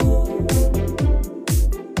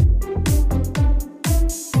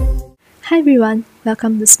everyone,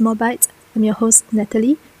 welcome to Small Bites. I'm your host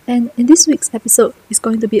Natalie, and in this week's episode, it's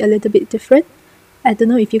going to be a little bit different. I don't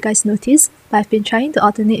know if you guys noticed, but I've been trying to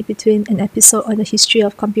alternate between an episode on the history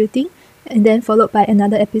of computing and then followed by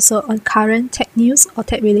another episode on current tech news or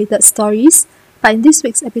tech-related stories. But in this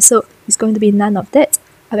week's episode, it's going to be none of that.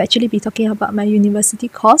 I'll actually be talking about my university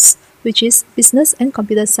course, which is Business and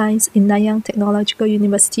Computer Science in Nanyang Technological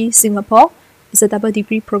University, Singapore. It's a double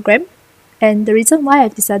degree program. And the reason why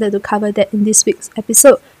I've decided to cover that in this week's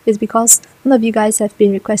episode is because one of you guys have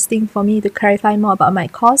been requesting for me to clarify more about my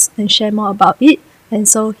course and share more about it. And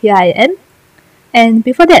so here I am. And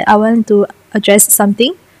before that, I want to address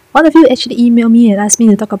something. One of you actually emailed me and asked me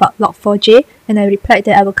to talk about Log4j, and I replied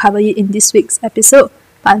that I will cover it in this week's episode.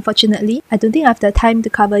 But unfortunately, I don't think I have the time to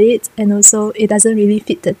cover it, and also it doesn't really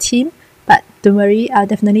fit the theme. But don't worry, I'll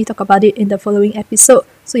definitely talk about it in the following episode.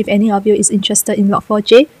 So if any of you is interested in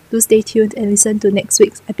Log4j, do stay tuned and listen to next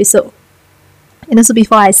week's episode. And also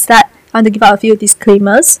before I start, I want to give out a few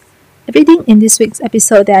disclaimers. Everything in this week's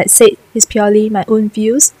episode that I said is purely my own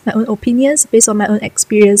views, my own opinions based on my own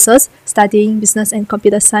experiences studying business and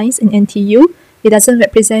computer science in NTU. It doesn't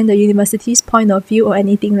represent the university's point of view or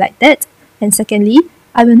anything like that. And secondly,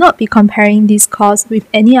 I will not be comparing this course with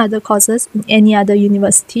any other courses in any other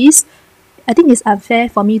universities. I think it's unfair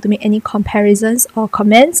for me to make any comparisons or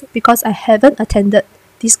comments because I haven't attended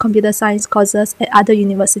these computer science courses at other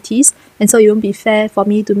universities, and so it won't be fair for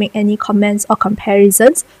me to make any comments or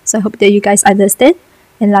comparisons. So I hope that you guys understand.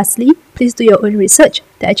 And lastly, please do your own research.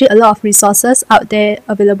 There are actually a lot of resources out there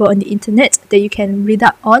available on the internet that you can read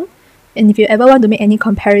up on. And if you ever want to make any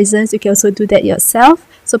comparisons, you can also do that yourself.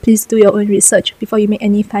 So please do your own research before you make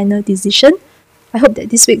any final decision. I hope that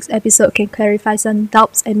this week's episode can clarify some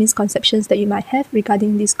doubts and misconceptions that you might have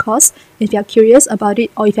regarding this course. If you are curious about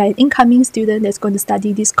it, or if you are an incoming student that's going to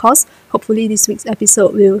study this course, hopefully this week's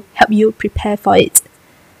episode will help you prepare for it.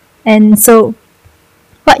 And so,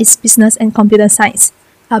 what is business and computer science?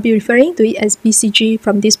 I'll be referring to it as BCG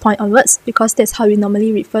from this point onwards because that's how we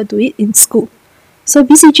normally refer to it in school. So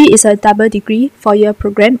BCG is a double degree 4-year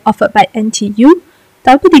program offered by NTU.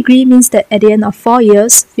 Double degree means that at the end of 4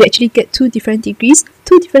 years, you actually get 2 different degrees,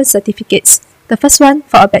 2 different certificates. The first one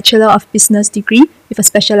for a Bachelor of Business degree with a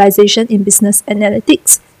specialization in business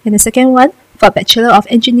analytics, and the second one for a Bachelor of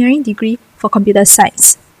Engineering degree for computer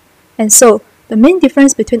science. And so, the main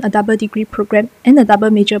difference between a double degree program and a double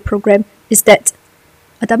major program is that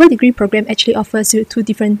a double degree program actually offers you 2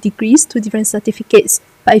 different degrees, 2 different certificates.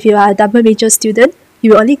 But if you are a double major student,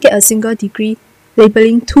 you will only get a single degree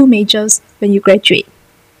labeling 2 majors when you graduate.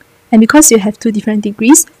 And because you have 2 different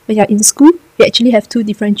degrees, when you're in school, you actually have 2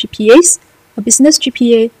 different GPAs, a business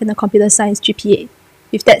GPA and a computer science GPA.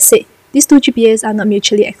 With that said, these 2 GPAs are not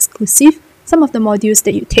mutually exclusive. Some of the modules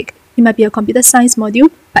that you take, it might be a computer science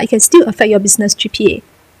module, but it can still affect your business GPA.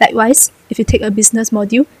 Likewise, if you take a business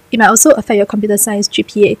module, it might also affect your computer science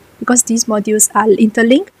GPA because these modules are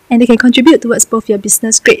interlinked and they can contribute towards both your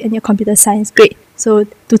business grade and your computer science grade. So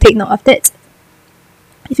do take note of that.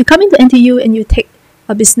 If you come into NTU and you take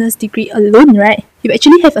a business degree alone, right, you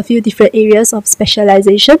actually have a few different areas of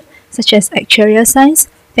specialization such as actuarial science,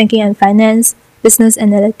 banking and finance, business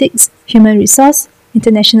analytics, human resource,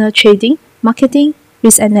 international trading, marketing,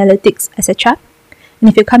 risk analytics, etc. And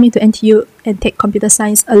if you come into NTU and take computer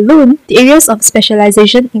science alone, the areas of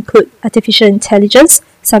specialization include artificial intelligence,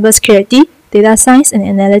 cybersecurity, data science and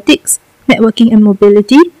analytics, networking and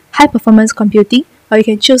mobility, high performance computing, or you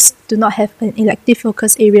can choose to not have an elective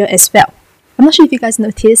focus area as well. I'm not sure if you guys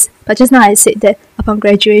noticed, but just now I said that upon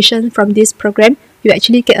graduation from this program, you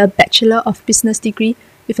actually get a Bachelor of Business degree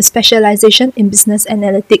with a specialization in business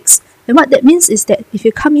analytics. And what that means is that if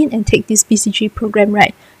you come in and take this BCG program,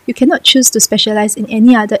 right, you cannot choose to specialize in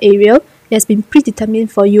any other area. It has been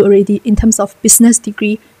predetermined for you already in terms of business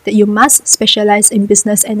degree that you must specialize in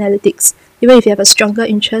business analytics. Even if you have a stronger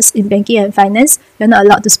interest in banking and finance, you're not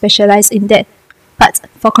allowed to specialize in that. But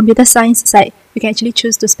for computer science side, you can actually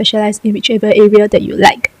choose to specialize in whichever area that you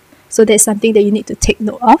like. So that's something that you need to take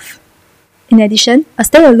note of. In addition, a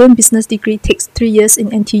standalone business degree takes 3 years in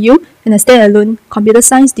NTU, and a standalone computer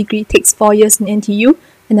science degree takes 4 years in NTU,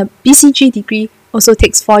 and a BCG degree also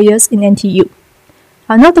takes 4 years in NTU.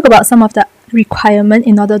 I'll now talk about some of the requirements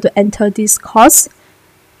in order to enter this course.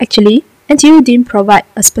 Actually, NTU didn't provide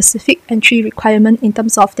a specific entry requirement in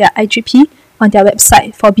terms of their IGP on their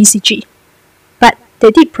website for BCG. But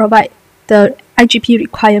they did provide the IGP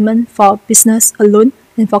requirement for business alone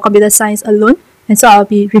and for computer science alone, and so I'll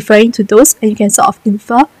be referring to those and you can sort of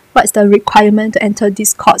infer what's the requirement to enter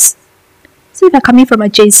this course. So if you're coming from a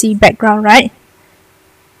JC background, right,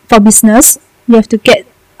 for business, you have to get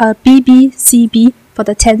a BBCB for for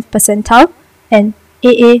the 10th percentile and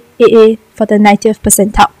AA for the 90th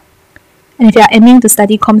percentile. And if you are aiming to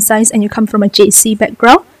study Comm Science and you come from a JC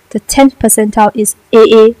background, the 10th percentile is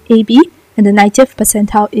AA and the 90th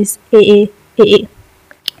percentile is AA.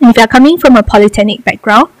 And if you are coming from a polytechnic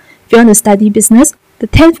background, if you want to study business, the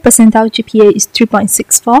 10th percentile GPA is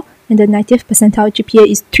 3.64 and the 90th percentile GPA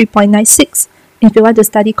is 3.96. If you want to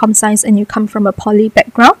study Comm Science and you come from a poly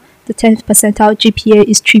background, the 10th percentile GPA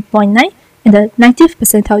is 3.9 and the 90th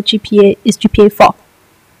percentile GPA is GPA 4.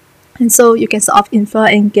 And so you can sort of infer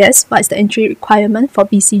and guess what is the entry requirement for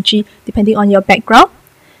BCG depending on your background.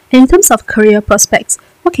 And in terms of career prospects,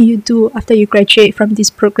 what can you do after you graduate from this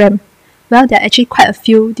program? Well, there are actually quite a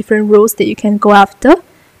few different roles that you can go after.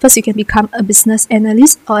 First, you can become a business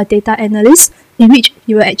analyst or a data analyst, in which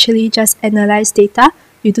you will actually just analyze data.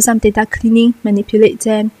 You do some data cleaning, manipulate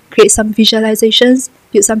them, create some visualizations,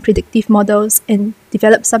 build some predictive models, and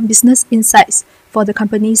develop some business insights for the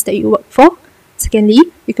companies that you work for. Secondly,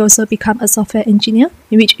 you can also become a software engineer,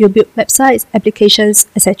 in which you build websites, applications,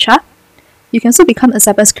 etc. You can also become a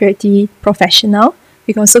cybersecurity professional.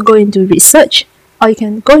 You can also go into research, or you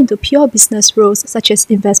can go into pure business roles such as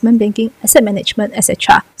investment banking, asset management,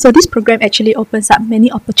 etc. So this program actually opens up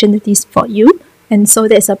many opportunities for you, and so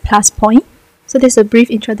that's a plus point. So there's a brief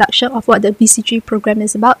introduction of what the BCG program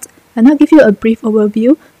is about. I'll now give you a brief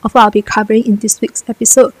overview of what I'll be covering in this week's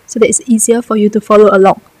episode so that it's easier for you to follow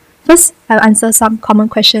along. First, I'll answer some common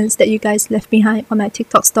questions that you guys left behind on my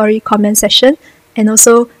TikTok story comment session, and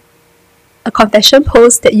also a confession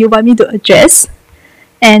post that you want me to address.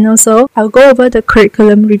 And also, I'll go over the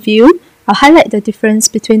curriculum review. I'll highlight the difference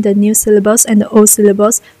between the new syllabus and the old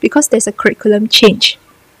syllabus because there's a curriculum change.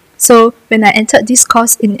 So, when I entered this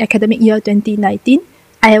course in academic year 2019,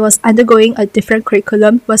 I was undergoing a different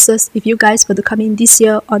curriculum versus if you guys were to come in this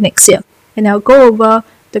year or next year. And I'll go over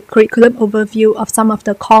the curriculum overview of some of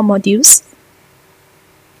the core modules.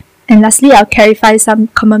 And lastly, I'll clarify some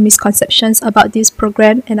common misconceptions about this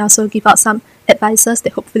program and also give out some advices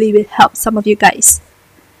that hopefully will help some of you guys.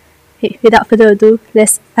 Okay, without further ado,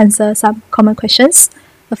 let's answer some common questions.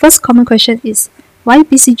 The first common question is, why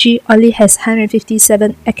BCG only has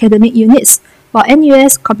 157 academic units, while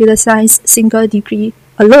NUS Computer Science single degree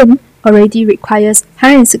alone already requires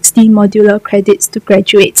 160 modular credits to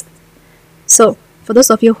graduate? So, for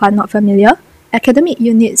those of you who are not familiar, academic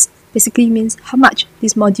units basically means how much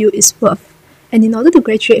this module is worth. And in order to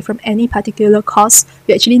graduate from any particular course,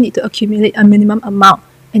 you actually need to accumulate a minimum amount.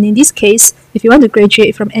 And in this case, if you want to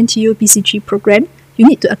graduate from NTU BCG program, you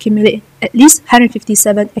need to accumulate at least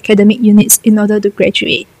 157 academic units in order to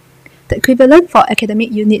graduate. The equivalent for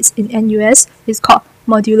academic units in NUS is called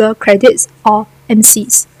modular credits or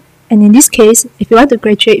MCs. And in this case, if you want to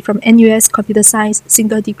graduate from NUS Computer Science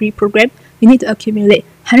single degree program, you need to accumulate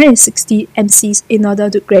 160 MCs in order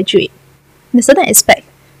to graduate. In a certain aspect,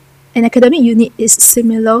 an academic unit is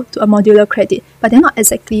similar to a modular credit, but they're not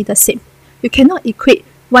exactly the same. You cannot equate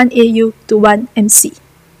 1 AU to 1 MC.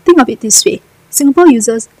 Think of it this way. Singapore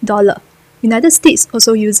uses dollar. United States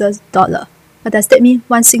also uses dollar. But does that mean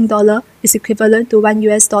 1 Sing dollar is equivalent to 1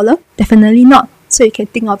 US dollar? Definitely not. So you can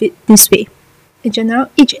think of it this way. In general,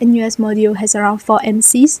 each NUS module has around 4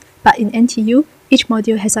 MCs, but in NTU, each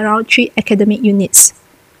module has around 3 academic units.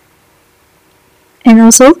 And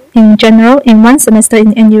also, in general, in one semester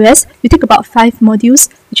in NUS, you take about 5 modules,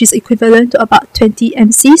 which is equivalent to about 20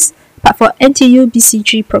 MCs. But for NTU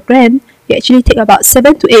BCG program, you actually take about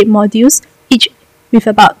 7 to 8 modules, each with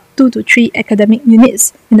about 2 to 3 academic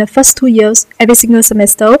units in the first 2 years every single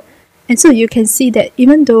semester. And so you can see that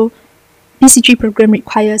even though BCG program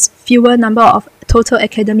requires fewer number of total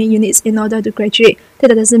academic units in order to graduate, that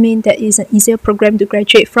doesn't mean that it's an easier program to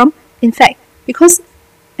graduate from. In fact, because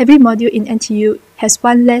every module in NTU has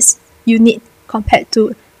one less unit compared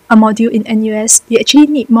to a module in NUS, you actually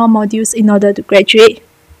need more modules in order to graduate.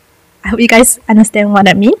 I hope you guys understand what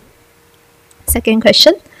I mean. Second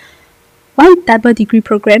question, why double degree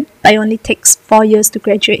program but it only takes 4 years to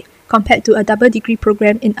graduate compared to a double degree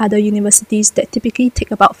program in other universities that typically take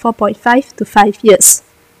about 4.5 to 5 years?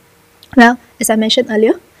 Well, as I mentioned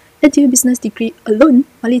earlier, NTU business degree alone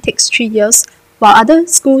only takes 3 years, while other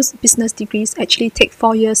schools' business degrees actually take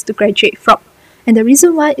 4 years to graduate from. And the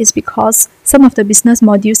reason why is because some of the business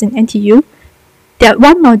modules in NTU, that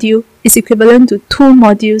one module is equivalent to 2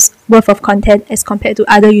 modules worth of content as compared to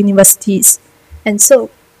other universities. And so,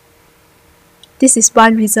 this is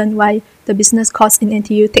one reason why the business course in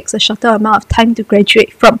NTU takes a shorter amount of time to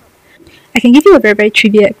graduate from. I can give you a very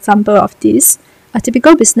trivial example of this. A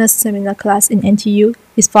typical business seminar class in NTU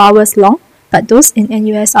is 4 hours long, but those in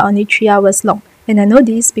NUS are only 3 hours long. And I know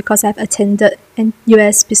this because I've attended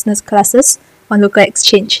NUS business classes on local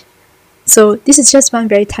exchange. So this is just one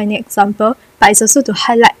very tiny example, but it's also to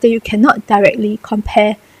highlight that you cannot directly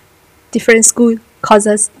compare different school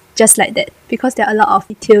courses just like that, because there are a lot of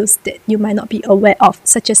details that you might not be aware of,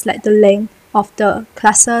 such as like the length of the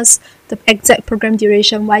classes, the exact program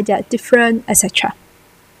duration, why they are different, etc.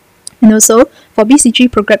 And also, for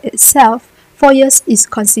BCG program itself, 4 years is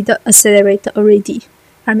considered accelerated already.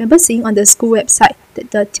 I remember seeing on the school website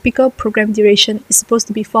that the typical program duration is supposed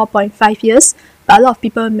to be 4.5 years, but a lot of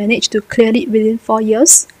people manage to clear it within 4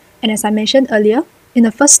 years. And as I mentioned earlier, in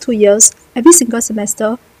the first 2 years, every single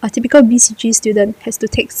semester, a typical BCG student has to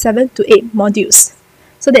take 7 to 8 modules.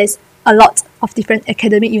 So there's a lot of different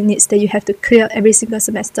academic units that you have to clear every single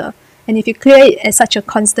semester. And if you clear it at such a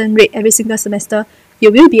constant rate every single semester,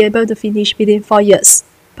 you will be able to finish within 4 years.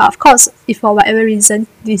 But of course, if for whatever reason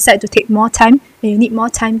you decide to take more time and you need more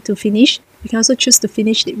time to finish, you can also choose to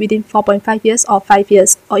finish it within 4.5 years or 5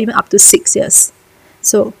 years or even up to 6 years.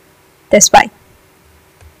 So that's why.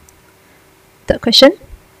 Third question.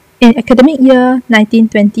 In academic year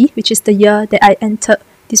 1920, which is the year that I entered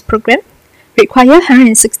this program, require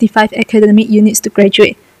 165 academic units to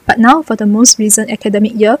graduate. But now for the most recent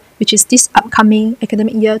academic year, which is this upcoming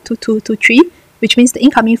academic year 2223, which means the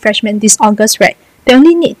incoming freshmen this August, right? They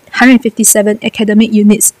only need 157 academic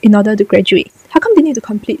units in order to graduate. How come they need to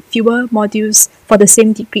complete fewer modules for the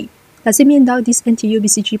same degree? Does it mean now this NTU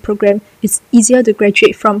BCG program is easier to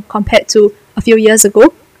graduate from compared to a few years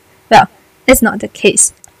ago? Well, that's not the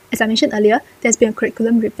case. As I mentioned earlier, there's been a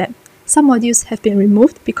curriculum revamp. Some modules have been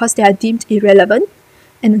removed because they are deemed irrelevant,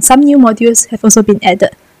 and some new modules have also been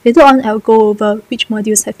added. Later on, I'll go over which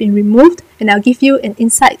modules have been removed, and I'll give you an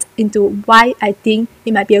insight into why I think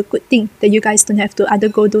it might be a good thing that you guys don't have to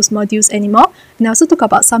undergo those modules anymore, and I'll also talk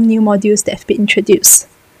about some new modules that have been introduced.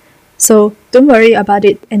 So don't worry about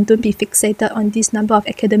it and don't be fixated on this number of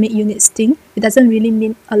academic units thing. It doesn't really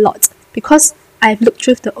mean a lot, because I've looked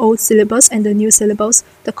through the old syllabus and the new syllabus.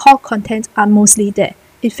 The core content are mostly there.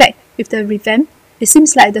 In fact, with the revamp, it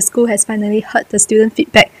seems like the school has finally heard the student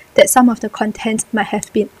feedback that some of the content might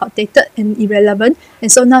have been outdated and irrelevant,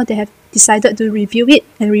 and so now they have decided to review it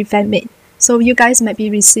and revamp it. So you guys might be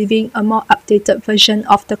receiving a more updated version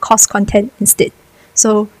of the course content instead.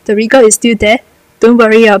 So the rigor is still there. Don't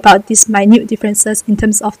worry about these minute differences in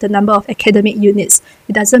terms of the number of academic units.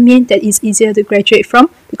 It doesn't mean that it's easier to graduate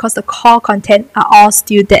from, because the core content are all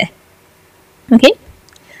still there. Okay?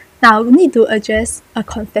 Now, we need to address a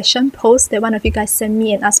confession post that one of you guys sent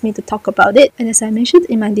me and asked me to talk about it. And as I mentioned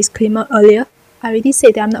in my disclaimer earlier, I already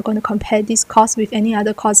said that I'm not going to compare this course with any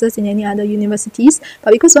other courses in any other universities.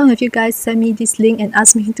 But because one of you guys sent me this link and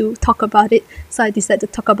asked me to talk about it, so I decided to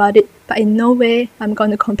talk about it. But in no way I'm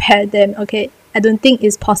going to compare them, okay? I don't think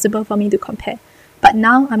it's possible for me to compare. But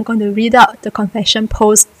now I'm going to read out the confession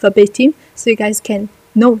post verbatim so you guys can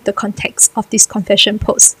know the context of this confession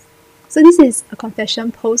post. So this is a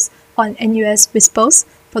confession post on NUS Whispers.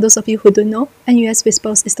 For those of you who don't know, NUS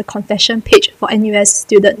Whispers is the confession page for NUS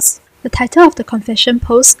students. The title of the confession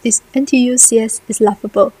post is NTU CS is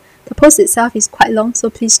laughable. The post itself is quite long, so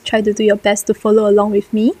please try to do your best to follow along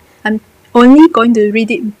with me. I'm only going to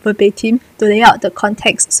read it verbatim to lay out the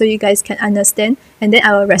context so you guys can understand, and then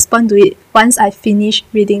I will respond to it once I finish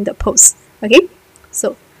reading the post. Okay?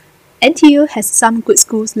 So, NTU has some good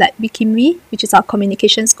schools like Wikimwi, which is our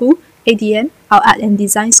communication school, ADM, our art and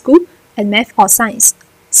design school, and math or science.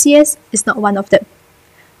 CS is not one of them.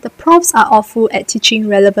 The profs are awful at teaching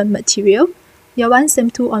relevant material. Year 1 Sem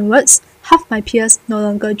 2 onwards, half my peers no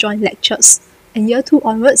longer join lectures. And Year 2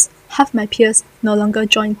 onwards, half my peers no longer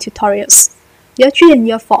join tutorials. Year 3 and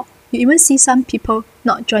Year 4, you even see some people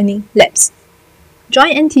not joining labs.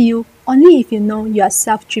 Join NTU only if you know you are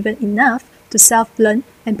self-driven enough to self-learn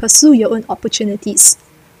and pursue your own opportunities.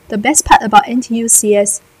 The best part about NTU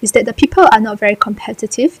CS is that the people are not very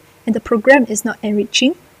competitive and the program is not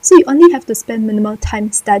enriching, so you only have to spend minimal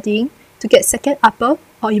time studying to get second upper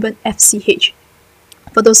or even FCH.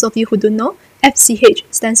 For those of you who don't know, FCH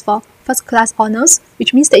stands for First Class Honours,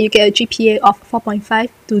 which means that you get a GPA of 4.5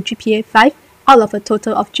 to GPA 5 out of a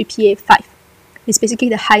total of GPA 5. It's basically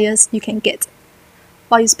the highest you can get.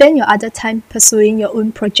 While you spend your other time pursuing your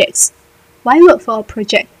own projects. Why work for a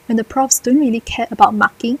project when the profs don't really care about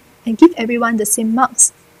marking and give everyone the same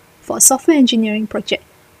marks? For a software engineering project,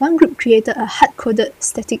 one group created a hard-coded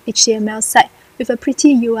static HTML site with a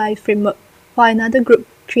pretty UI framework, while another group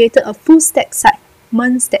created a full-stack site,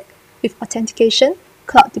 MERN-stack, with authentication,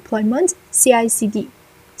 cloud deployment, CI/CD.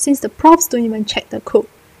 Since the profs don't even check the code,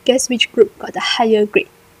 guess which group got the higher grade?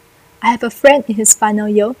 I have a friend in his final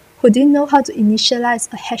year who didn't know how to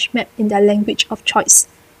initialize a hash map in their language of choice.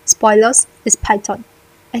 Spoilers, it's Python.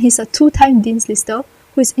 and he's a 2-time Dean's Lister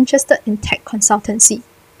who is interested in tech consultancy.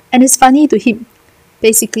 And it's funny to him.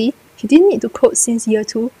 Basically, he didn't need to code since year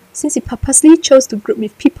 2 since he purposely chose to group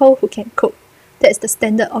with people who can code. That's the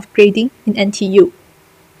standard of grading in NTU.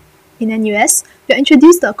 In NUS, we are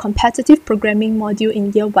introduced to a competitive programming module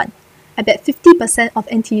in year 1. I bet 50% of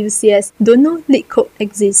NTU CS don't know LeetCode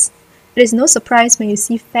exists. It is no surprise when you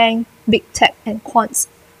see FANG, Big Tech, and Quants.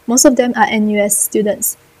 Most of them are NUS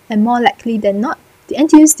students, and more likely than not, the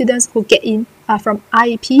NTU students who get in are from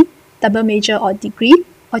IEP, double major or degree,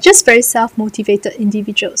 or just very self-motivated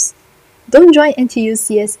individuals. Don't join NTU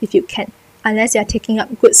CS if you can, unless you are taking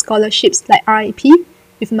up good scholarships like RIP,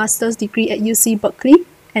 with master's degree at UC Berkeley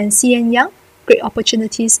and CN Young, great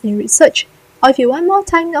opportunities in research, or if you want more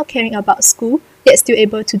time not caring about school, yet still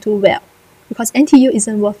able to do well. Because NTU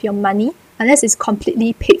isn't worth your money unless it's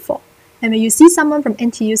completely paid for. And when you see someone from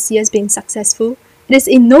NTU CS being successful, it is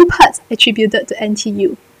in no part attributed to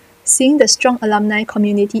NTU. Seeing the strong alumni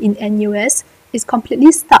community in NUS is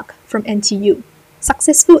completely stuck from NTU.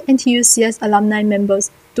 Successful NTU CS alumni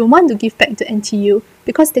members don't want to give back to NTU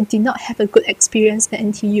because they did not have a good experience at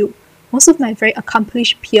NTU. Most of my very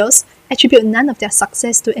accomplished peers attribute none of their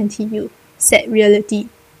success to NTU. Sad reality.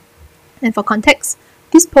 And for context,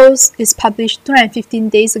 this post is published 215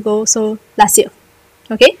 days ago, so last year.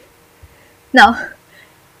 Okay? Now,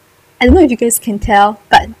 I don't know if you guys can tell,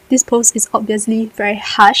 but this post is obviously very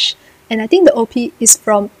harsh, and I think the OP is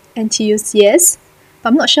from NTU CS, but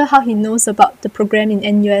I'm not sure how he knows about the program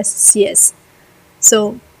in NUS CS.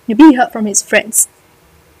 So maybe he heard from his friends.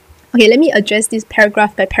 Okay, let me address this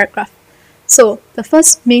paragraph by paragraph. So the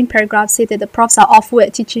first main paragraph said that the profs are awful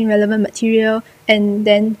at teaching relevant material, and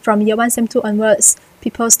then from year 1 Sem 2 onwards,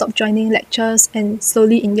 people stop joining lectures, and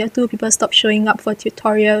slowly in year 2, people stop showing up for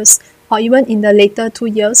tutorials, or even in the later 2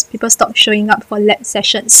 years, people stop showing up for lab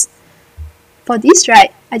sessions. For this,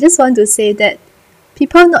 right, I just want to say that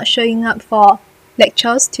people not showing up for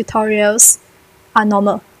lectures, tutorials are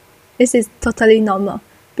normal. This is totally normal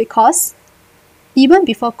because even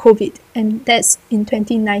before COVID, and that's in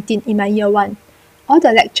 2019 in my year 1, all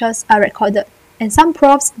the lectures are recorded, and some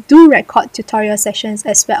profs do record tutorial sessions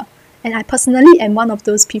as well. And I personally am one of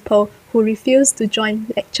those people who refuse to join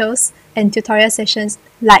lectures and tutorial sessions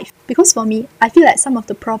live. Because for me, I feel like some of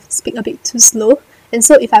the profs speak a bit too slow, and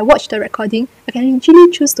so if I watch the recording, I can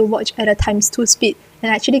actually choose to watch at a ×2 speed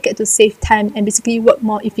and I actually get to save time and basically work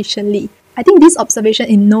more efficiently. I think this observation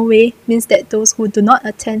in no way means that those who do not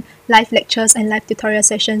attend live lectures and live tutorial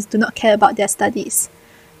sessions do not care about their studies.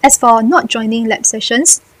 As for not joining lab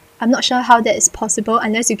sessions, I'm not sure how that is possible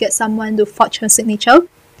unless you get someone to forge her signature,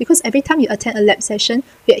 because every time you attend a lab session,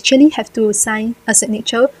 you actually have to sign a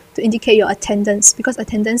signature to indicate your attendance, because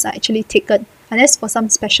attendance are actually taken. Unless for some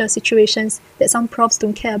special situations that some profs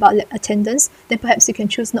don't care about lab attendance, then perhaps you can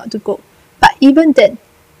choose not to go. But even then,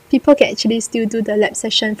 people can actually still do the lab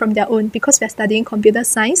session from their own. Because we're studying computer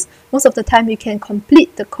science, most of the time we can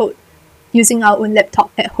complete the code using our own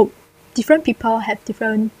laptop at home. Different people have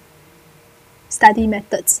different study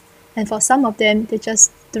methods, and for some of them, they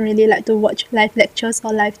just don't really like to watch live lectures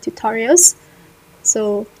or live tutorials.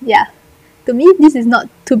 So yeah, to me, this is not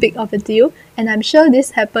too big of a deal, and I'm sure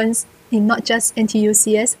this happens in not just NTU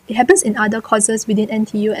CS, it happens in other courses within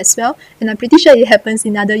NTU as well, and I'm pretty sure it happens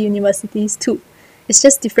in other universities too. It's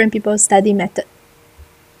just different people's study method.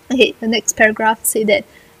 Okay, the next paragraph say that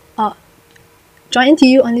join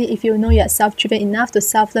NTU only if you know you're self-driven enough to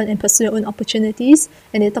self-learn and pursue your own opportunities.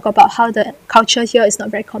 And they talk about how the culture here is not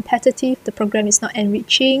very competitive, the program is not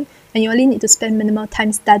enriching, and you only need to spend minimal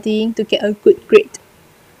time studying to get a good grade.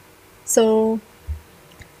 So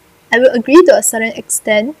I will agree to a certain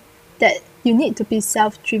extent that you need to be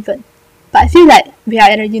self-driven. But I feel like we are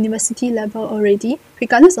at a university level already,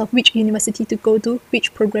 regardless of which university to go to,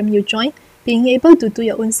 which program you join, being able to do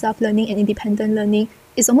your own self-learning and independent learning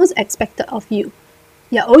is almost expected of you.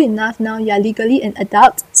 You're old enough now, you're legally an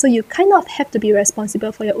adult, so you kind of have to be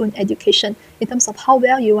responsible for your own education in terms of how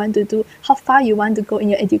well you want to do, how far you want to go in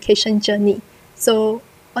your education journey. So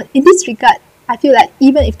in this regard, I feel like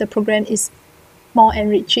even if the program is more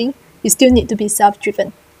enriching, you still need to be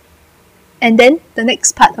self-driven. And then the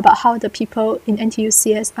next part about how the people in NTU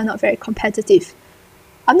CS are not very competitive.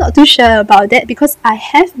 I'm not too sure about that because I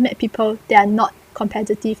have met people that are not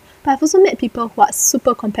competitive, but I've also met people who are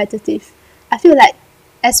super competitive. I feel like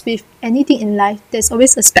as with anything in life, there's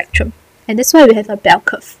always a spectrum, and that's why we have a bell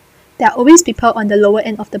curve. There are always people on the lower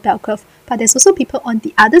end of the bell curve, but there's also people on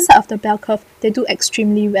the other side of the bell curve that do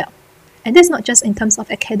extremely well. And that's not just in terms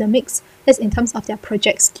of academics, that's in terms of their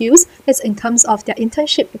project skills, that's in terms of their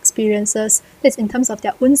internship experiences, that's in terms of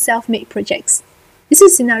their own self-made projects. This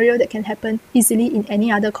is a scenario that can happen easily in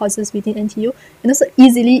any other courses within NTU and also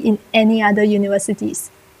easily in any other universities.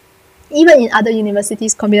 Even in other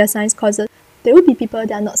universities' computer science courses, there will be people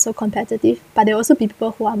that are not so competitive, but there will also be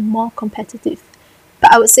people who are more competitive.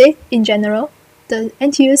 But I would say, in general, the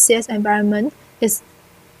NTU CS environment is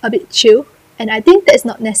a bit chill, and I think that's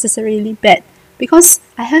not necessarily bad, because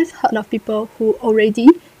I have heard of people who already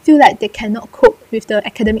feel like they cannot cope with the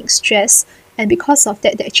academic stress, and because of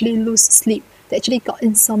that, they actually lose sleep, they actually got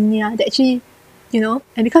insomnia, they actually,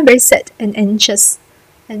 and become very sad and anxious.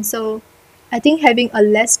 And so I think having a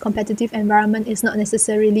less competitive environment is not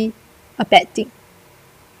necessarily a bad thing.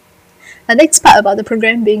 The next part about the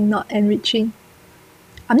program being not enriching.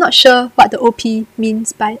 I'm not sure what the OP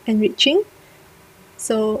means by enriching,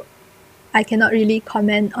 so I cannot really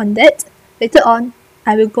comment on that. Later on,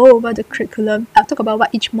 I will go over the curriculum. I'll talk about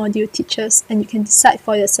what each module teaches, and you can decide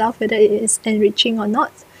for yourself whether it is enriching or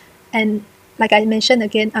not. And like I mentioned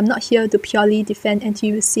again, I'm not here to purely defend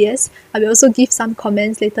NTU CS. I will also give some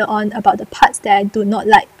comments later on about the parts that I do not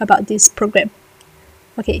like about this program.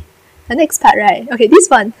 Okay, the next part, right? Okay, this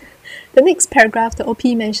one. The next paragraph, the OP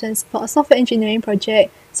mentions for a software engineering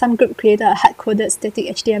project, some group created a hard-coded static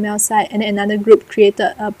HTML site, and then another group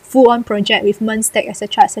created a full-on project with MERN stack,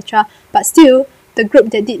 etc., etc. But still, the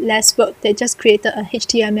group that did less work, that just created a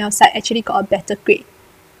HTML site, actually got a better grade.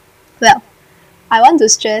 Well, I want to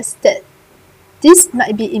stress that this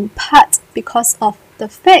might be in part because of the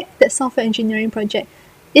fact that software engineering project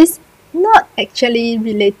is not actually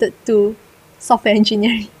related to software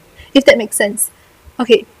engineering, if that makes sense.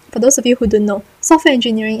 Okay, for those of you who don't know, software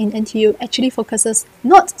engineering in NTU actually focuses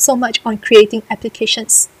not so much on creating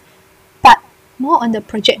applications, but more on the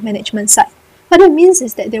project management side. What that means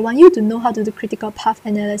is that they want you to know how to do critical path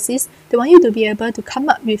analysis, they want you to be able to come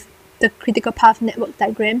up with the critical path network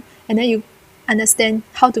diagram, and then you understand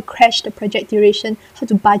how to crash the project duration, how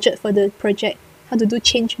to budget for the project, how to do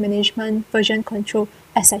change management, version control,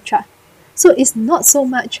 etc. So it's not so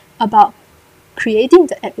much about creating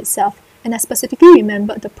the app itself. And I specifically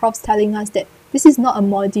remembered the profs telling us that this is not a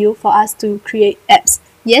module for us to create apps.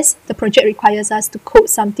 Yes, the project requires us to code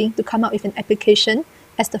something to come up with an application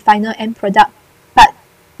as the final end product, but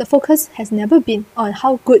the focus has never been on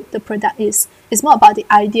how good the product is. It's more about the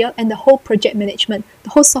idea and the whole project management,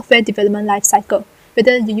 the whole software development lifecycle,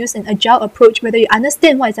 whether you use an agile approach, whether you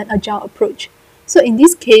understand what is an agile approach. So in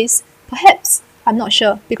this case, perhaps, I'm not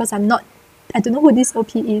sure, because I don't know who this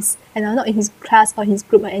OP is, and I'm not in his class or his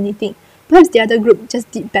group or anything. Perhaps the other group just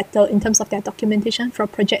did better in terms of their documentation for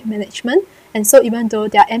project management, and so even though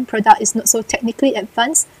their end product is not so technically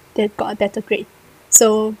advanced, they've got a better grade.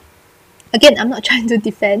 So again, I'm not trying to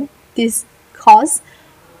defend this course,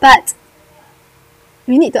 but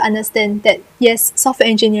we need to understand that yes, software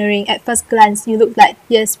engineering, at first glance, you look like,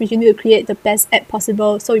 yes, we need to create the best app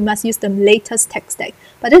possible, so we must use the latest tech stack.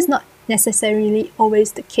 But that's not necessarily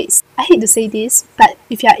always the case. I hate to say this, but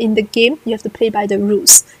if you are in the game, you have to play by the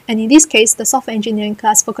rules. And in this case, the software engineering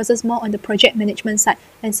class focuses more on the project management side.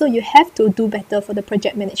 And so you have to do better for the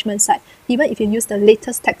project management side. Even if you use the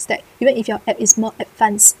latest tech stack, even if your app is more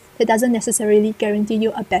advanced, that doesn't necessarily guarantee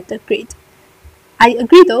you a better grade. I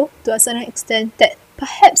agree though, to a certain extent, that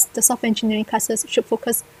perhaps the software engineering classes should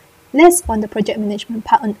focus less on the project management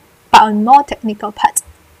part, but on more technical parts.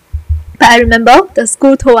 But I remember the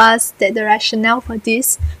school told us that the rationale for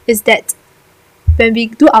this is that when we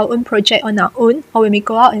do our own project on our own, or when we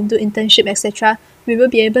go out and do internship, etc., we will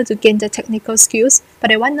be able to gain the technical skills, but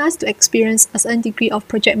they want us to experience a certain degree of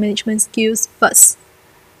project management skills first.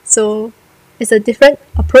 So it's a different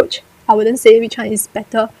approach. I wouldn't say which one is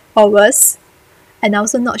better or worse. And I'm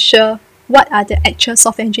also not sure what are the actual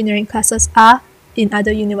software engineering classes are in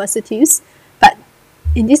other universities. But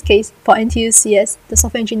in this case, for NTU CS, the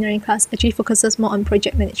software engineering class actually focuses more on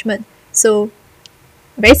project management. So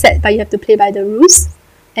very sad, but you have to play by the rules.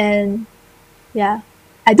 And yeah,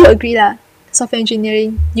 I do agree that software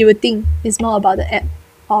engineering, you would think, is more about the app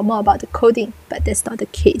or more about the coding, but that's not the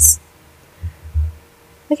case.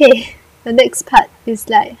 Okay, the next part is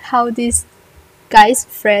like how this guy's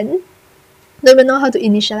friend don't even know how to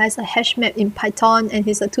initialize a hash map in Python, and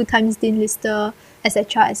he's a 2x Dean lister,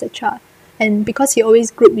 etc., etc. And because he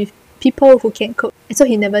always grouped with people who can code, and so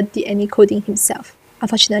he never did any coding himself.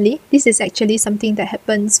 Unfortunately, this is actually something that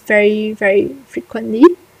happens very, very frequently.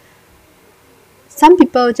 Some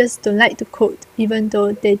people just don't like to code even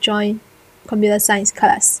though they join computer science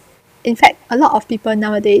class. In fact, a lot of people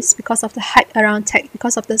nowadays, because of the hype around tech,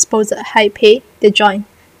 because of the supposed high pay, they join.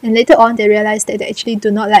 And later on, they realize that they actually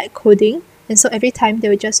do not like coding. And so every time they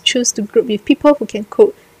will just choose to group with people who can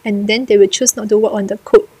code, and then they will choose not to work on the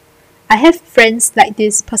code. I have friends like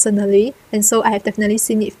this personally, and so I have definitely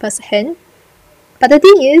seen it firsthand. But the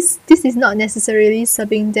thing is, this is not necessarily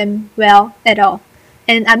serving them well at all.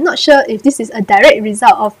 And I'm not sure if this is a direct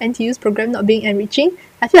result of NTU's program not being enriching.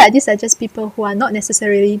 I feel like these are just people who are not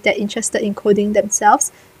necessarily that interested in coding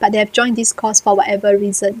themselves, but they have joined this course for whatever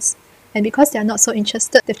reasons. And because they are not so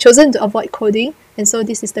interested, they've chosen to avoid coding, and so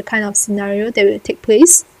this is the kind of scenario that will take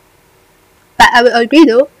place. But I will agree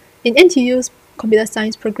though, in NTU's computer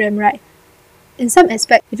science program, right, in some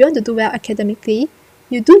aspect, if you want to do well academically,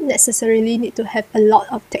 you don't necessarily need to have a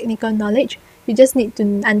lot of technical knowledge. You just need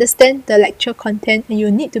to understand the lecture content, and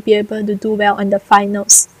you need to be able to do well on the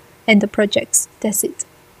finals and the projects. That's it.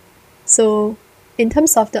 So in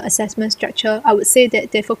terms of the assessment structure, I would say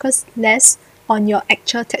that they focus less on your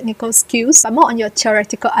actual technical skills, but more on your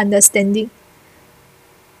theoretical understanding.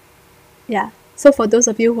 Yeah. So for those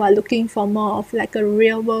of you who are looking for more of like a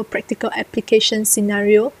real world practical application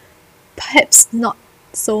scenario, perhaps not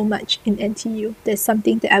so much in NTU. That's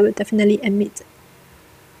something that I will definitely admit.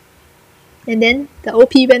 And then the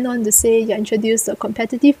OP went on to say you introduced the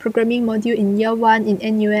competitive programming module in year 1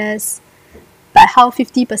 in NUS, but how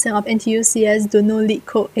 50% of NTU CS don't know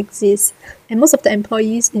LeetCode exists. And most of the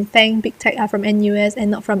employees in FANG Big Tech are from NUS and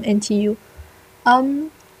not from NTU.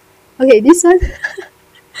 Okay, this one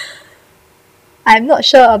I'm not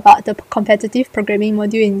sure about the competitive programming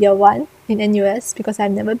module in year 1 in NUS because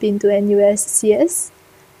I've never been to NUS CS.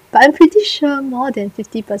 But I'm pretty sure more than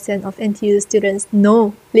 50% of NTU students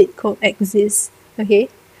know LeetCode exists. Okay?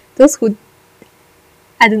 Those who,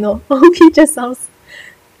 I don't know, OP just sounds,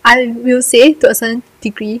 I will say to a certain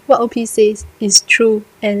degree, what OP says is true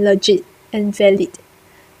and legit and valid.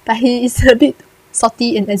 But he is a bit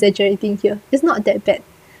salty and exaggerating here. It's not that bad.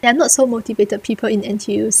 There are not so motivated people in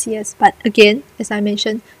NTU CS, but again, as I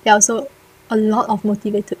mentioned, there are also a lot of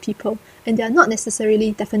motivated people, and they are not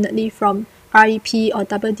necessarily definitely from REP or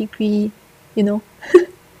double degree, you know.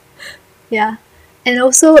 Yeah. And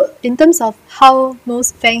also, in terms of how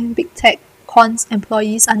most FANG Big Tech quants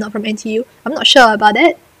employees are not from NTU, I'm not sure about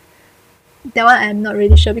that. That one I'm not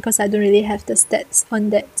really sure because I don't really have the stats on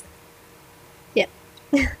that. Yeah.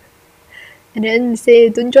 And then say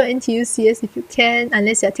don't join NTU CS if you can,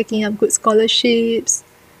 unless you're taking up good scholarships,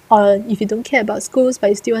 or if you don't care about schools but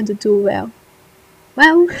you still want to do well.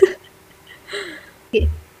 Well, okay.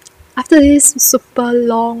 After this super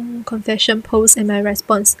long confession post and my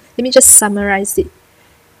response, let me just summarize it.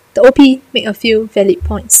 The OP made a few valid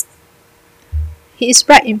points. He is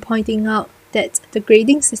right in pointing out that the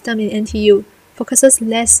grading system in NTU focuses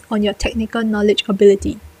less on your technical knowledge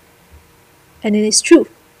ability. And it is true,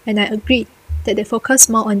 and I agree, that they focus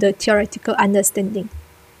more on the theoretical understanding.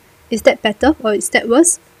 Is that better or is that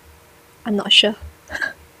worse? I'm not sure.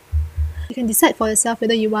 You can decide for yourself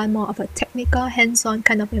whether you want more of a technical, hands-on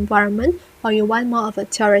kind of environment or you want more of a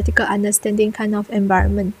theoretical understanding kind of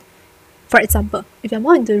environment. For example, if you're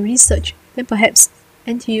more into research, then perhaps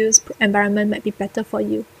NTU's environment might be better for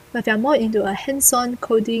you. But if you're more into a hands-on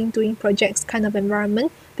coding, doing projects kind of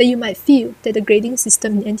environment, then you might feel that the grading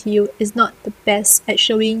system in NTU is not the best at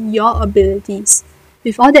showing your abilities.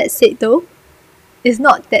 With all that said though, it's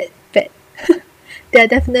not that bad. There are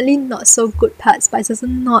definitely not so good parts, but it's also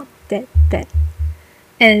not that bad.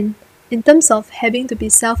 And in terms of having to be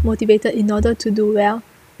self-motivated in order to do well,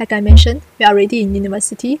 like I mentioned, we are already in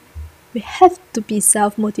university. We have to be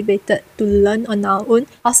self-motivated to learn on our own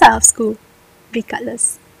outside of school,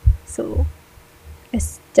 regardless. So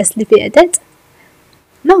let's just leave it at that.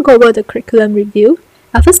 Now go over the curriculum review.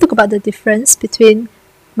 I'll first talk about the difference between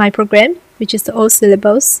my program, which is the old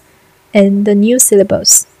syllabus, and the new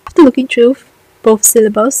syllabus. After looking through both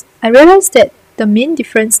syllabus, I realized that the main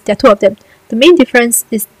difference, there are two of them. The main difference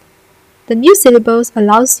is the new syllabus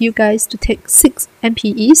allows you guys to take 6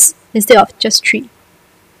 MPEs instead of just 3.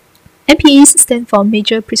 MPEs stand for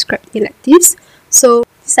Major Prescribed Electives, so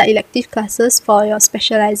these are elective classes for your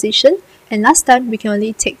specialization, and last time we can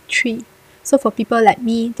only take 3. So for people like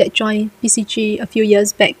me that joined BCG a few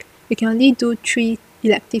years back, we can only do 3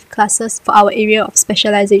 elective classes for our area of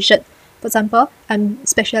specialization. For example, I'm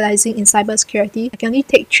specializing in cybersecurity. I can only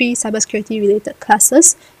take 3 cybersecurity related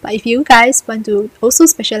classes, but if you guys want to also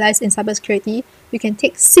specialize in cybersecurity, you can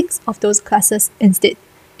take 6 of those classes instead.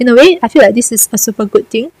 In a way, I feel like this is a super good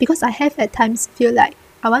thing because I have at times feel like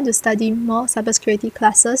I want to study more cybersecurity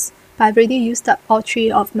classes, but I've already used up all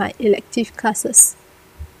 3 of my elective classes.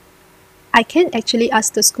 I can actually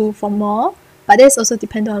ask the school for more, but that's also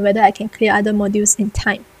dependent on whether I can clear other modules in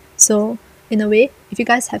time. So in a way, if you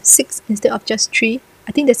guys have 6 instead of just 3,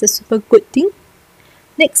 I think that's a super good thing.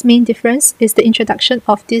 Next main difference is the introduction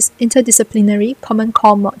of these interdisciplinary common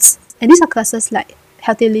core mods. And these are classes like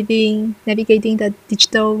healthy living, navigating the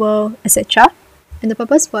digital world, etc. And the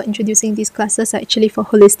purpose for introducing these classes are actually for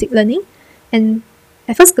holistic learning. And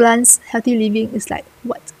at first glance, healthy living is like,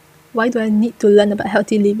 what? Why do I need to learn about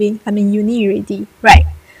healthy living? I'm in uni already, right?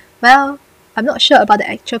 Well, I'm not sure about the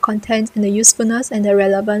actual content and the usefulness and the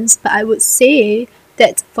relevance, but I would say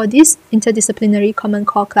that for these interdisciplinary common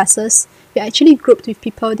core classes, you're actually grouped with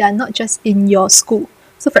people that are not just in your school.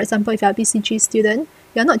 So for example, if you're a BCG student,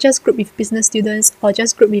 you're not just grouped with business students or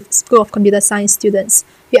just grouped with School of Computer Science students.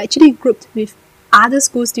 You're actually grouped with other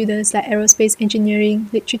school students like aerospace engineering,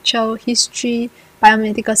 literature, history,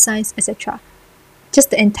 biomedical science, etc. Just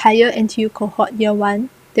the entire NTU cohort year 1,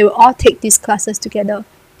 they will all take these classes together.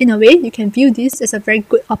 In a way, you can view this as a very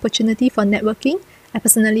good opportunity for networking. I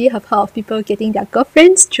personally have heard of people getting their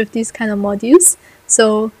girlfriends through these kind of modules.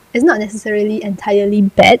 So it's not necessarily entirely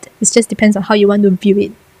bad. It just depends on how you want to view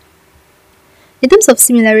it. In terms of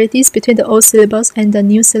similarities between the old syllabus and the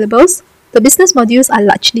new syllabus, the business modules are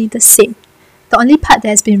largely the same. The only part that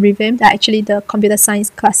has been revamped are actually the computer science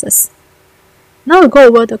classes. Now we'll go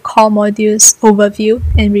over the core modules overview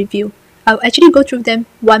and review. I'll actually go through them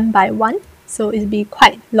one by one, so it'll be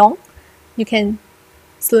quite long. You can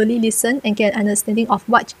slowly listen and get an understanding of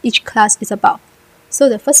what each class is about. So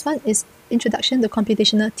the first one is Introduction to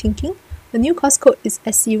Computational Thinking. The new course code is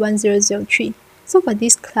SC1003. So for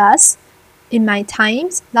this class, in my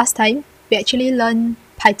times, last time, we actually learned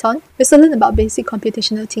Python. We also learned about basic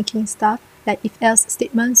computational thinking stuff like if-else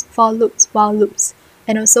statements, for loops, while loops.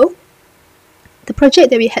 And also, the project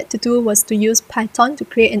that we had to do was to use Python to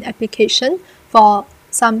create an application for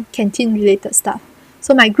some canteen related stuff.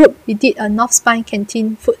 So my group, we did a North Spine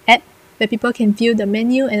canteen food app where people can view the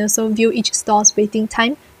menu and also view each store's waiting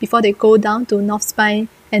time before they go down to North Spine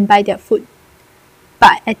and buy their food.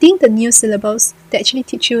 But I think the new syllabus, they actually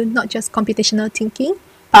teach you not just computational thinking,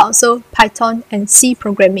 but also Python and C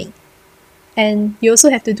programming. And you also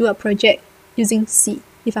have to do a project using C,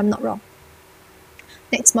 if I'm not wrong.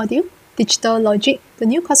 Next module, Digital Logic. The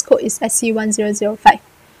new course code is SC1005.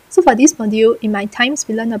 So for this module, in my times,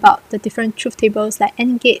 we learned about the different truth tables like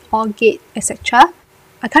AND gate, OR gate, etc.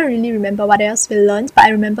 I can't really remember what else we learned, but I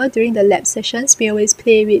remember during the lab sessions, we always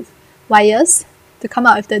play with wires to come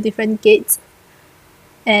out with the different gates.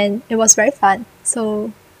 And it was very fun.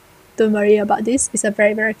 So don't worry about this. It's a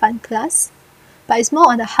very, very fun class. But it's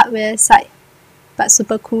more on the hardware side, but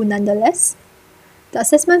super cool nonetheless. The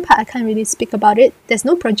assessment part, I can't really speak about it. There's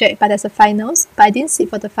no project, but there's a finals. But I didn't sit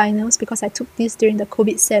for the finals because I took this during the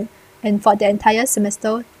COVID sem. And for the entire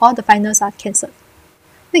semester, all the finals are cancelled.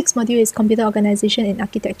 Next module is Computer Organization and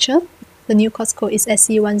Architecture. The new course code is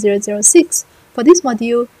SC1006. For this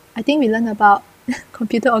module, I think we learn about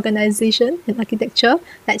computer organization and architecture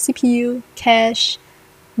like CPU, cache,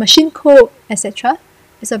 machine code, etc.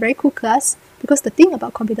 It's a very cool class because the thing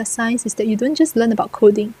about computer science is that you don't just learn about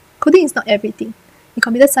coding. Coding is not everything. In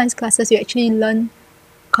computer science classes, you actually learn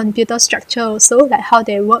computer structure also, like how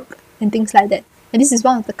they work and things like that. And this is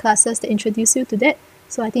one of the classes that introduce you to that.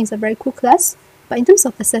 So I think it's a very cool class. But in terms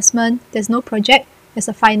of assessment, there's no project, there's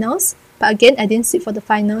a finals. But again, I didn't sit for the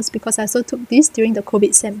finals because I also took this during the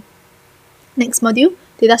COVID sem. Next module,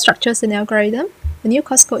 Data Structures and Algorithm. The new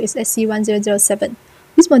course code is SC1007.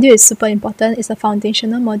 This module is super important. It's a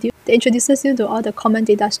foundational module that introduces you to all the common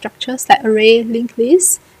data structures like array, linked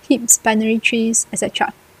lists, heaps, binary trees,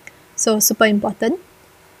 etc. So super important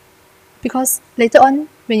because later on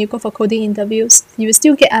when you go for coding interviews, you will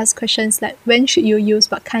still get asked questions like when should you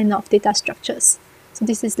use what kind of data structures. So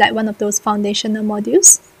this is like one of those foundational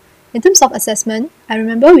modules. In terms of assessment, I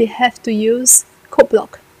remember we have to use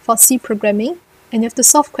CodeBlock for C programming and you have to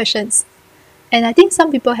solve questions. And I think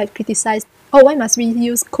some people have criticized, oh, why must we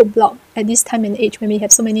use CodeBlock at this time and age when we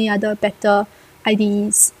have so many other better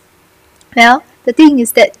IDEs? Well, the thing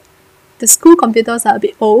is that the school computers are a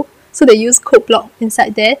bit old, so they use CodeBlock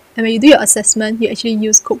inside there, and when you do your assessment, you actually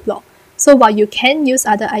use CodeBlock. So while you can use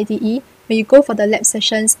other IDE, when you go for the lab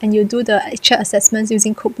sessions and you do the actual assessments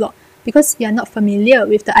using CodeBlock, because you are not familiar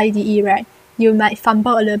with the IDE, right, you might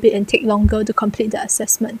fumble a little bit and take longer to complete the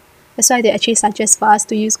assessment. That's why they actually suggest for us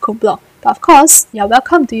to use CodeBlock. But of course, you're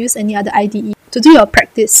welcome to use any other IDE to do your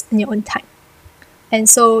practice in your own time. And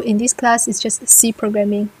so in this class, it's just C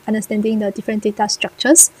programming, understanding the different data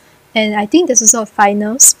structures. And I think there's also a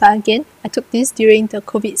finals, but again, I took this during the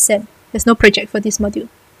COVID sem. There's no project for this module.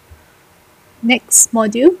 Next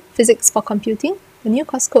module, Physics for Computing. The new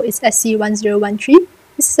course code is SC1013.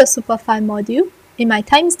 This is a super fun module. In my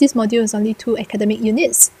times, this module is only 2 academic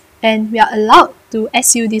units, and we are allowed to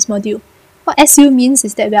SU this module. What SU means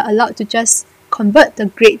is that we are allowed to just convert the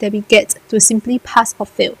grade that we get to simply pass or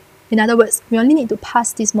fail. In other words, we only need to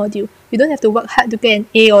pass this module. We don't have to work hard to get an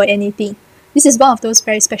A or anything. This is one of those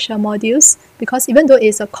very special modules because even though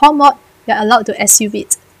it's a core mod, you're allowed to SU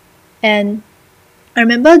it. And I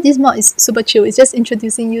remember this mod is super chill. It's just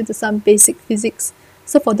introducing you to some basic physics.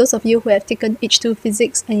 So for those of you who have taken H2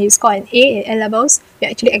 physics and you score an A in A-levels,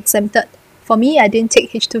 you're actually exempted. For me, I didn't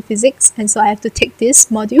take H2 physics, and so I have to take this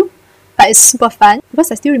module. But it's super fun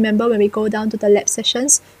because I still remember when we go down to the lab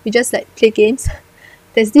sessions, we just like play games.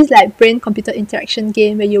 There's this like brain-computer interaction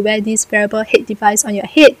game where you wear this wearable head device on your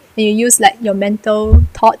head and you use like your mental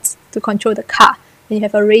thoughts to control the car. And you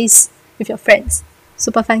have a race with your friends.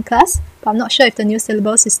 Super fun class, but I'm not sure if the new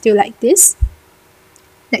syllabus is still like this.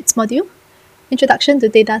 Next module. Introduction to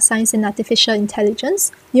Data Science and Artificial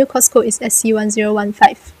Intelligence. New course code is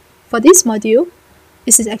SC1015. For this module,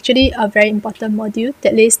 this is actually a very important module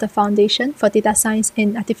that lays the foundation for data science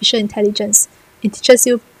and artificial intelligence. It teaches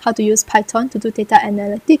you how to use Python to do data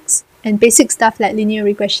analytics and basic stuff like linear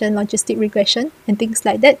regression, logistic regression, and things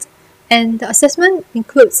like that. And the assessment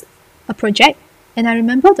includes a project. And I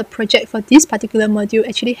remember the project for this particular module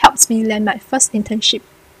actually helps me land my first internship.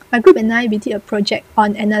 My group and I, we did a project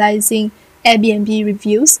on analyzing Airbnb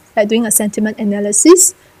reviews, like doing a sentiment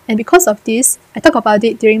analysis. And because of this, I talked about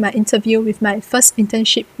it during my interview with my first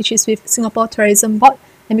internship, which is with Singapore Tourism Board.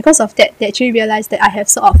 And because of that, they actually realized that I have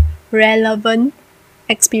sort of relevant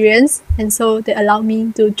experience, and so they allowed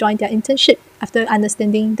me to join their internship after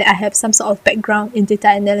understanding that I have some sort of background in data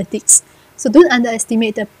analytics. So don't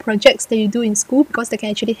underestimate the projects that you do in school because they can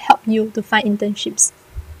actually help you to find internships.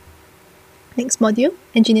 Next module,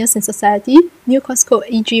 Engineers in Society, new course code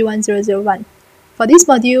EG1001. For this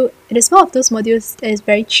module, it is one of those modules that is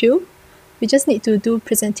very chill. We just need to do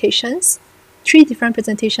presentations, 3 different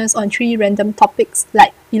presentations on 3 random topics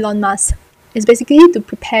like Elon Musk. It's basically to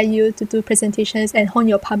prepare you to do presentations and hone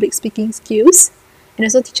your public speaking skills, and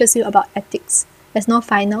also teaches you about ethics. There's no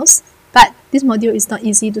finals, but this module is not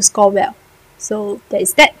easy to score well. So there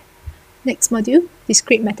is that. Next module,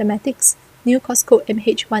 Discrete Mathematics, new course code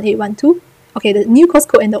MH1812. Okay, the new course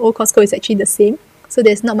code and the old course code is actually the same, so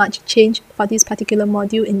there's not much change for this particular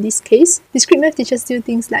module in this case. Discrete math teaches you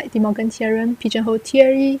things like De Morgan theorem, pigeonhole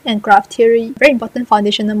theory, and graph theory. Very important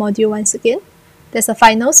foundational module once again. There's a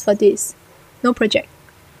finals for this. No project.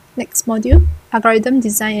 Next module, Algorithm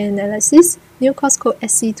Design and Analysis, new course code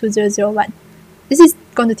SC2001. This is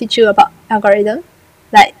going to teach you about algorithm,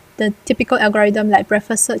 like the typical algorithm like breadth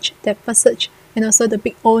first search, depth first search, and also the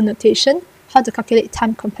big O notation, how to calculate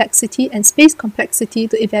time complexity and space complexity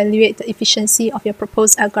to evaluate the efficiency of your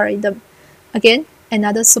proposed algorithm. Again,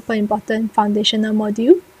 another super important foundational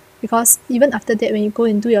module, because even after that, when you go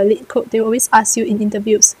and do your lead code, they always ask you in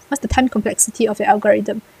interviews, what's the time complexity of your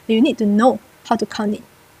algorithm? And you need to know how to count it.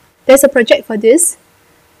 There's a project for this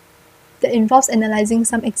that involves analyzing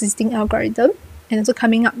some existing algorithm and also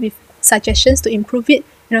coming up with suggestions to improve it,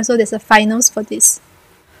 and also there's a finals for this.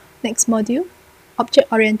 Next module,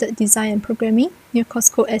 Object-Oriented Design and Programming, new course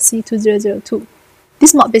code SC2002.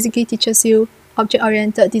 This mod basically teaches you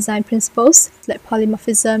object-oriented design principles like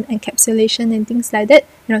polymorphism, encapsulation, and things like that,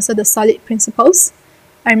 and also the solid principles.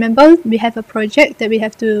 I remember we have a project that we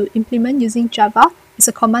have to implement using Java. It's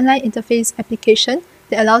a command line interface application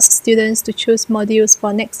that allows students to choose modules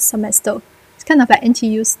for next semester. It's kind of like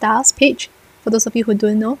NTU Stars page. For those of you who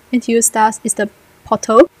don't know, NTU Stars is the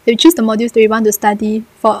portal that we choose the modules that we want to study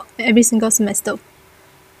for every single semester.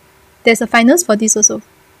 There's a finals for this also.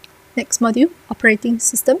 Next module, Operating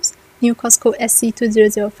Systems, new course code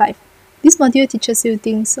SC2005. This module teaches you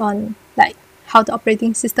things on like how the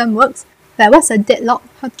operating system works, like what's a deadlock,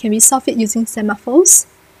 how can we solve it using semaphores,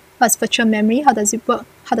 what's virtual memory, how does it work,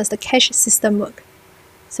 how does the cache system work.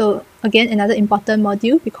 So again, another important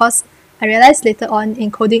module, because I realized later on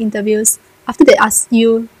in coding interviews, after they ask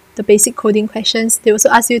you the basic coding questions, they also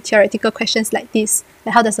ask you theoretical questions like this,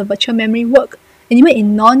 like how does a virtual memory work. And even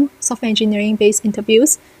in non-software engineering based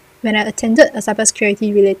interviews, when I attended a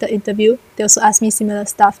cybersecurity related interview, they also asked me similar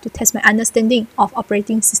stuff to test my understanding of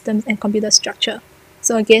operating systems and computer structure.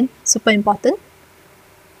 So again, super important.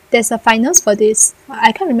 There's a finals for this.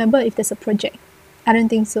 I can't remember if there's a project. I don't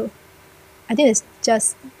think so. I think it's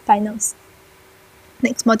just finals.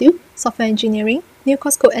 Next module, Software Engineering, new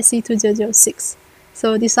course code SC2006.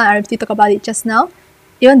 So this one I already talked about it just now.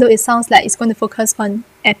 Even though it sounds like it's going to focus on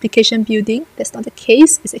application building, that's not the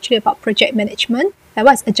case. It's actually about project management, like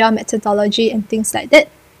what's agile methodology and things like that.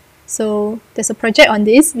 So there's a project on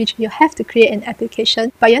this which you have to create an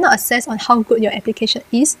application, but you're not assessed on how good your application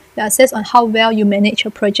is. You're assessed on how well you manage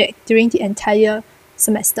your project during the entire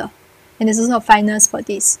semester. And there's also a finals for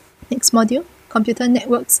this. Next module, Computer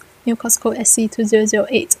Networks, new course code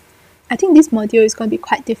SC2008. I think this module is going to be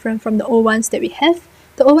quite different from the old ones that we have.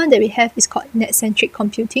 The old one that we have is called Net-Centric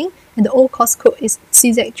Computing, and the old course code is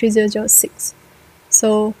CZ3006.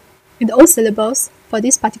 So in the old syllabus, for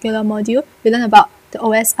this particular module, we learn about the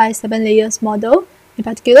OSI 7 layers model. In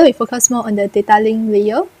particular, we focus more on the data link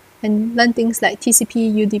layer and learn things like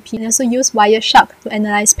TCP, UDP, and also use Wireshark to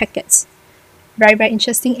analyze packets. Very, very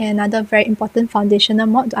interesting, and another very important foundational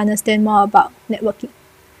mod to understand more about networking.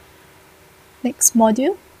 Next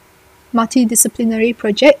module, Multidisciplinary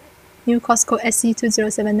Project, new course code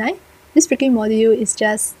SC2079. This freaking module is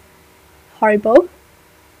just horrible.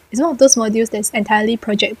 It's one of those modules that's entirely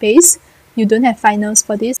project-based. You don't have finals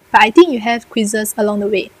for this, but I think you have quizzes along the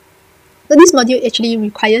way. So this module actually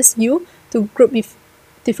requires you to group with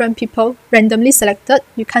different people, randomly selected.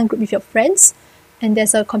 You can't group with your friends. And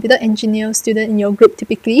there's a computer engineer student in your group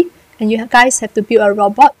typically, and you guys have to build a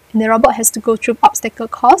robot, and the robot has to go through obstacle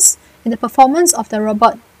course, and the performance of the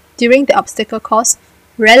robot during the obstacle course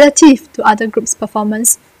relative to other groups'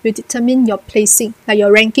 performance will determine your placing, like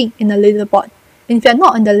your ranking in the leaderboard. And if you're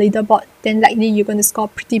not on the leaderboard, then likely you're going to score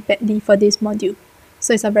pretty badly for this module.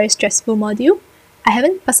 So it's a very stressful module. I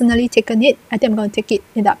haven't personally taken it. I think I'm going to take it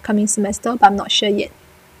in the upcoming semester, but I'm not sure yet.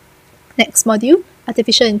 Next module,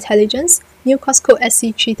 Artificial Intelligence, new course code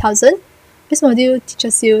SC3000. This module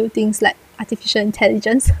teaches you things like artificial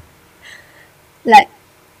intelligence. Like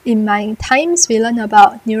in my times, we learn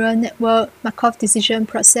about neural network, Markov decision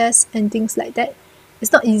process, and things like that.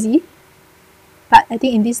 It's not easy, but I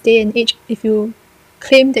think in this day and age, if you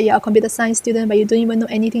claim that you're a computer science student but you don't even know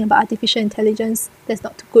anything about artificial intelligence, that's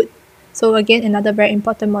not too good. So again, another very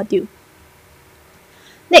important module.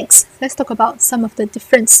 Next, let's talk about some of the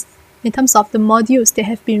difference in terms of the modules that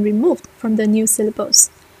have been removed from the new syllabus.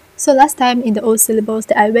 So last time in the old syllabus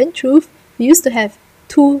that I went through, we used to have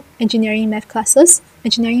two engineering math classes,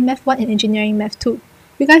 Engineering Math 1 and Engineering Math 2.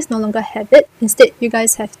 You guys no longer have it. Instead, you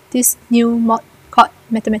guys have this new mod called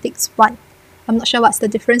Mathematics 1. I'm not sure what's the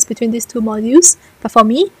difference between these two modules, but for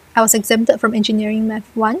me, I was exempted from Engineering Math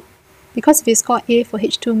 1 because if you score A for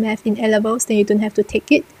H2 Math in A-levels, then you don't have to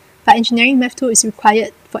take it. But Engineering Math 2 is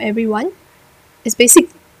required for everyone. It's basic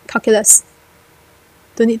calculus.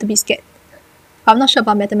 Don't need to be scared. But I'm not sure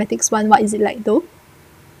about Mathematics 1, what is it like though?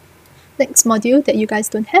 Next module that you guys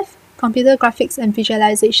don't have, Computer Graphics and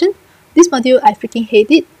Visualization. This module, I freaking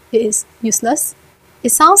hate it. It is useless.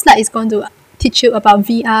 It sounds like it's going to teach you about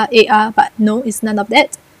VR, AR, but no, it's none of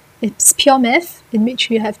that. It's pure math in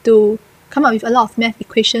which you have to come up with a lot of math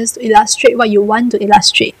equations to illustrate what you want to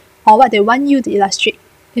illustrate or what they want you to illustrate.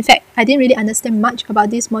 In fact, I didn't really understand much about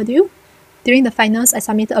this module. During the finals, I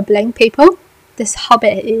submitted a blank paper. That's how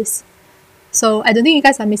bad it is. So I don't think you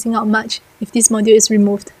guys are missing out much if this module is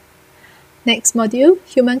removed. Next module,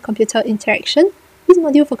 Human-Computer Interaction. This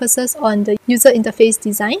module focuses on the user interface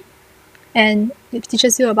design, and it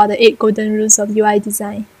teaches you about the 8 golden rules of UI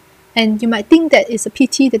design. And you might think that it's a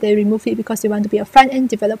pity that they remove it because you want to be a front-end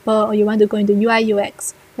developer or you want to go into UI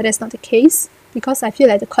UX, but that's not the case because I feel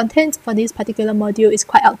like the content for this particular module is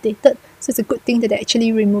quite outdated, so it's a good thing that they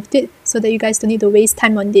actually removed it so that you guys don't need to waste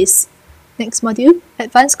time on this. Next module,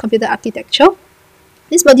 Advanced Computer Architecture.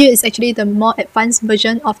 This module is actually the more advanced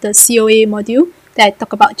version of the COA module that I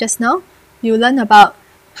talked about just now. You learn about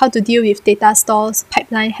how to deal with data stores,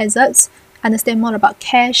 pipeline hazards, understand more about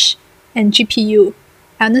cache and GPU.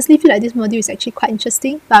 I honestly feel like this module is actually quite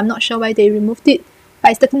interesting, but I'm not sure why they removed it,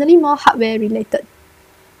 but it's definitely more hardware related.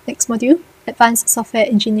 Next module, Advanced Software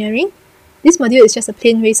Engineering. This module is just a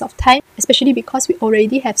plain waste of time, especially because we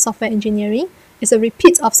already have software engineering. It's a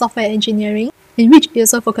repeat of software engineering, in which it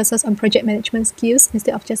also focuses on project management skills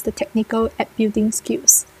instead of just the technical app building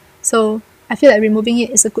skills. So I feel like removing it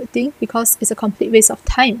is a good thing because it's a complete waste of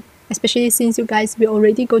time, especially since you guys will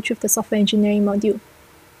already go through the software engineering module.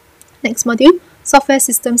 Next module, Software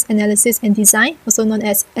Systems Analysis and Design, also known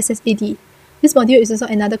as SSAD. This module is also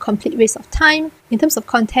another complete waste of time. In terms of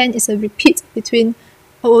content, it's a repeat between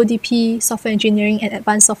OODP, Software Engineering, and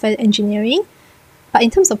Advanced Software Engineering. But in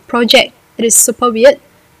terms of project, it is super weird.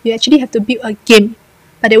 You actually have to build a game,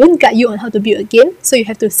 but they won't guide you on how to build a game, so you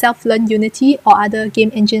have to self-learn Unity or other game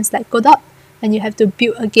engines like Godot, and you have to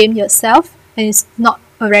build a game yourself, and it's not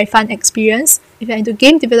a very fun experience. If you're into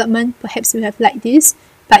game development, perhaps you have liked this,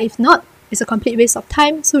 but if not, it's a complete waste of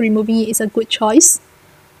time, so removing it is a good choice.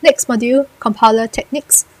 Next module, Compiler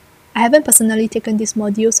Techniques. I haven't personally taken this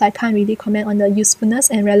module, so I can't really comment on the usefulness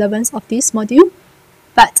and relevance of this module,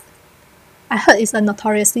 but I heard it's a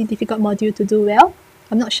notoriously difficult module to do well.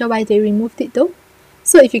 I'm not sure why they removed it though.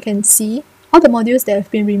 So if you can see, all the modules that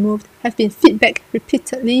have been removed have been feedback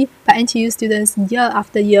repeatedly by NTU students year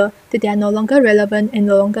after year that they are no longer relevant and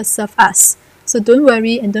no longer serve us. So don't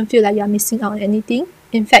worry and don't feel like you're missing out on anything.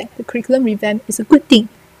 In fact, the curriculum revamp is a good thing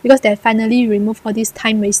because they finally removed all these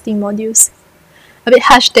time-wasting modules. A bit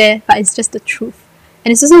harsh there, but it's just the truth.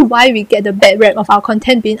 And it's also why we get the bad rap of our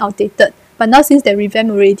content being outdated. But now since they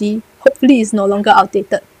revamped already, hopefully it's no longer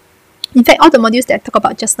outdated. In fact, all the modules that I talked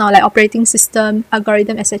about just now, like operating system,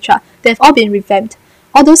 algorithm, etc., they've all been revamped.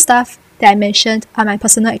 All those stuff that I mentioned are my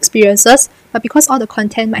personal experiences, but because all the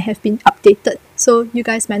content might have been updated, so you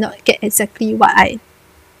guys might not get exactly what I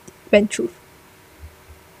went through.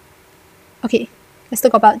 Okay, let's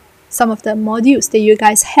talk about some of the modules that you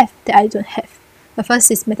guys have that I don't have. The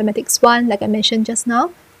first is Mathematics 1, like I mentioned just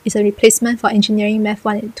now. It's a replacement for Engineering Math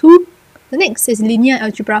 1 and 2. The next is Linear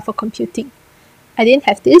Algebra for Computing. I didn't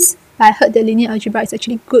have this, but I heard that linear algebra is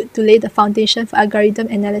actually good to lay the foundation for algorithm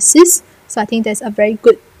analysis, so I think that's a very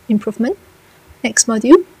good improvement. Next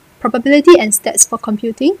module, Probability and Stats for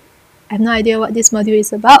Computing. I have no idea what this module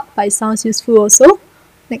is about, but it sounds useful also.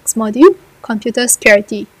 Next module, Computer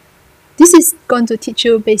Security. This is going to teach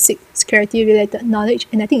you basic security related knowledge,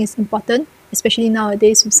 and I think it's important, especially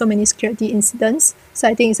nowadays with so many security incidents. So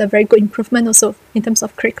I think it's a very good improvement also in terms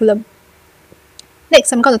of curriculum.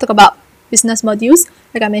 Next, I'm going to talk about business modules.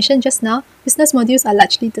 Like I mentioned just now, business modules are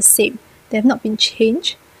largely the same. They have not been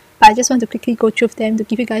changed, but I just want to quickly go through them to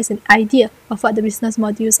give you guys an idea of what the business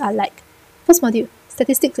modules are like. First module,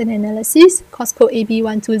 Statistics and Analysis, course code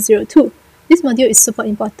AB1202. This module is super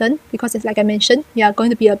important because, as like I mentioned, you are going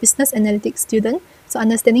to be a business analytics student, so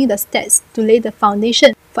understanding the stats to lay the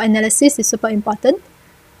foundation for analysis is super important.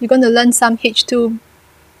 You're going to learn some H2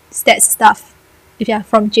 stats stuff if you are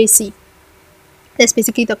from JC. That's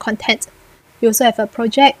basically the content. You also have a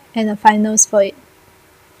project and a finals for it.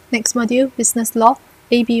 Next module, Business Law,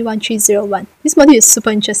 AB1301. This module is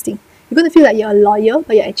super interesting. You're going to feel like you're a lawyer,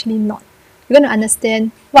 but you're actually not. You're going to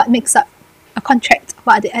understand what makes up a contract,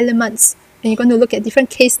 what are the elements, and you're going to look at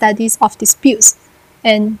different case studies of disputes.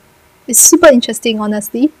 And it's super interesting,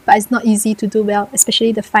 honestly, but it's not easy to do well,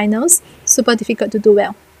 especially the finals. Super difficult to do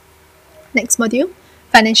well. Next module,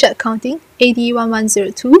 Financial Accounting,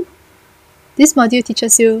 AD1102. This module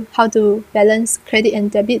teaches you how to balance credit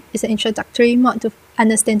and debit. It's an introductory mod to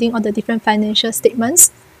understanding all the different financial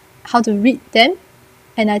statements, how to read them.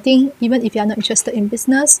 And I think even if you're not interested in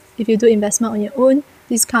business, if you do investment on your own,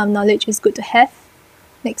 this kind of knowledge is good to have.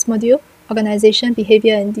 Next module, Organization,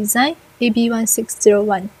 Behavior and Design,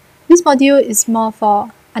 AB1601. This module is more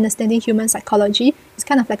for understanding human psychology. It's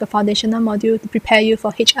kind of like a foundational module to prepare you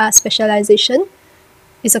for HR specialization.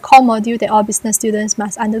 It's a core module that all business students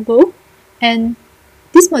must undergo. And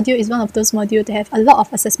this module is one of those modules that have a lot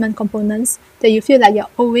of assessment components that you feel like you're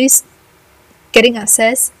always getting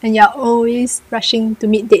access and you're always rushing to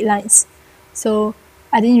meet deadlines. So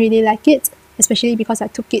I didn't really like it, especially because I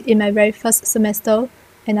took it in my very first semester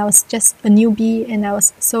and I was just a newbie and I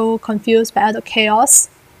was so confused by all the chaos.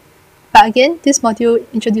 But again, this module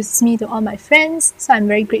introduces me to all my friends, so I'm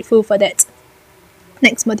very grateful for that.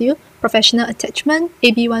 Next module, Professional Attachment,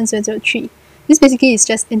 AB1003. This basically is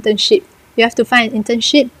just internship. You have to find an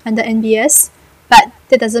internship under NBS, but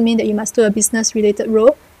that doesn't mean that you must do a business-related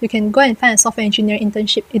role. You can go and find a software engineering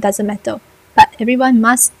internship, it doesn't matter. But everyone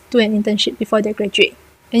must do an internship before they graduate.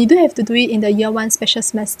 And you don't have to do it in the year 1 special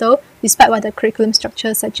semester, despite what the curriculum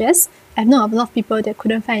structure suggests. I've known of a lot of people that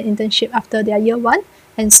couldn't find an internship after their year 1,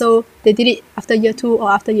 and so they did it after year 2 or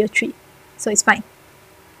after year 3. So it's fine.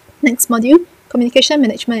 Next module, Communication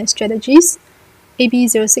Management and Strategies,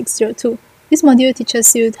 AB0602. This module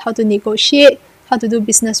teaches you how to negotiate, how to do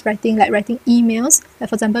business writing, like writing emails. Like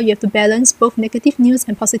for example, you have to balance both negative news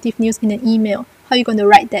and positive news in an email. How are you going to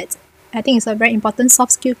write that? I think it's a very important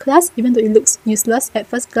soft skill class, even though it looks useless at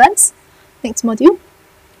first glance. Next module,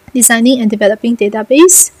 Designing and Developing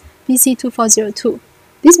Database, BC2402.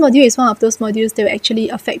 This module is one of those modules that will actually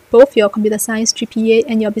affect both your computer science GPA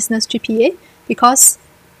and your business GPA because,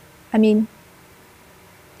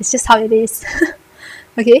 it's just how it is.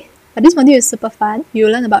 Okay, but this module is super fun. You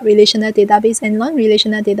learn about relational database and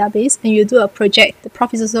non-relational database, and you do a project. The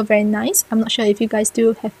prof is also very nice. I'm not sure if you guys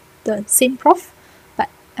do have the same prof, but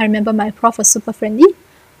I remember my prof was super friendly.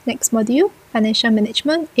 Next module, Financial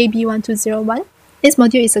Management, AB1201. This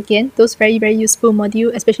module is again those very useful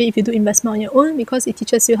module, especially if you do investment on your own, because it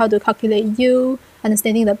teaches you how to calculate yield,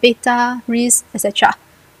 understanding the beta, risk, etc.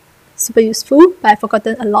 Super useful, but I've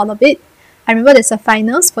forgotten a lot of it. I remember there's a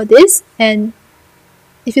finals for this, and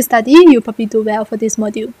if you study, you'll probably do well for this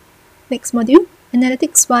module. Next module,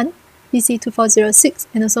 Analytics 1, BC2406,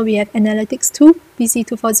 and also we have Analytics 2,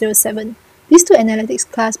 BC2407. These two analytics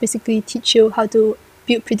class basically teach you how to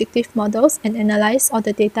build predictive models and analyze all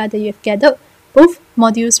the data that you've gathered. Both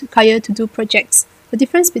modules require to do projects. The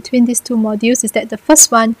difference between these two modules is that the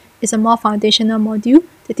first one is a more foundational module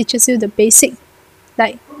that teaches you the basic,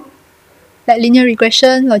 like linear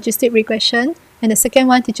regression, logistic regression, and the second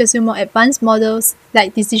one teaches you more advanced models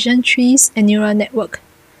like decision trees and neural network.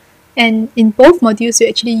 And in both modules, you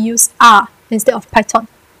actually use R instead of Python.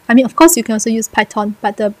 I mean, of course, you can also use Python,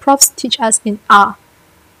 but the profs teach us in R.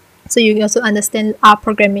 So you can also understand R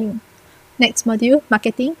programming. Next module,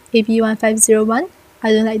 marketing, AB1501.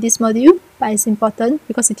 I don't like this module, but it's important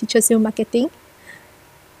because it teaches you marketing.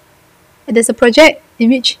 And there's a project in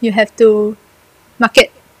which you have to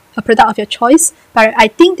market a product of your choice, but I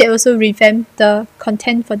think they also revamped the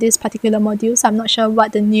content for this particular module, so I'm not sure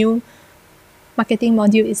what the new marketing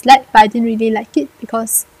module is like, but I didn't really like it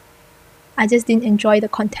because I just didn't enjoy the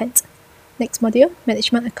content. Next module,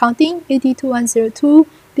 management accounting, AD2102.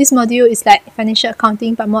 This module is like financial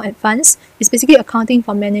accounting but more advanced. It's basically accounting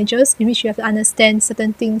for managers, in which you have to understand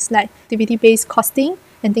certain things like activity-based costing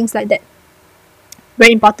and things like that.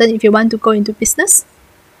 Very important if you want to go into business.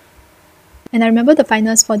 And I remember the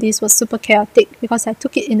finals for this was super chaotic because I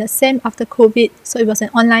took it in the SEM after COVID, so it was an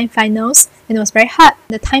online finals and it was very hard.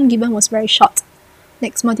 The time given was very short.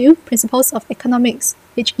 Next module, Principles of Economics,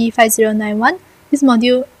 HE5091. This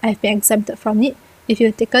module, I've been exempted from it. If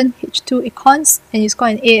you've taken H2 Econs and you score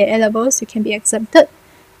an A at A-levels, you can be exempted.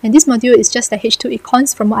 And this module is just like H2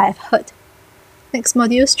 Econs from what I've heard. Next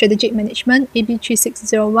module, Strategic Management,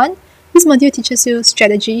 AB3601. This module teaches you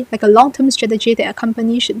strategy, like a long-term strategy that a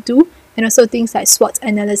company should do, and also things like SWOT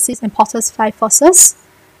analysis and Porter's 5 forces.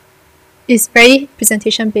 It's very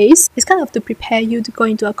presentation-based. It's kind of to prepare you to go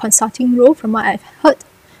into a consulting role from what I've heard.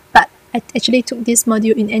 But I actually took this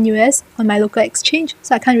module in NUS on my local exchange,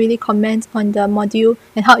 so I can't really comment on the module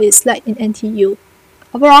and how it's like in NTU.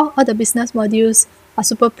 Overall, all the business modules are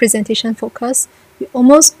super presentation focused. You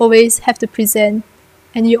almost always have to present,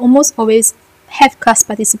 and you almost always have class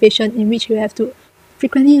participation in which you have to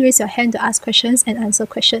frequently raise your hand to ask questions and answer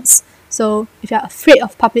questions. So if you're afraid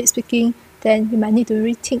of public speaking, then you might need to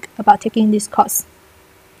rethink about taking this course.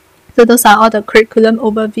 So those are all the curriculum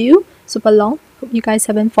overview. Super long. Hope you guys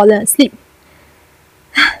haven't fallen asleep.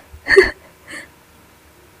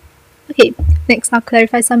 Okay, next I'll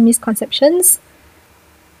clarify some misconceptions.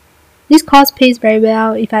 This course pays very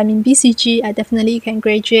well. If I'm in BCG, I definitely can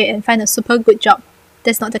graduate and find a super good job.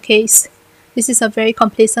 That's not the case. This is a very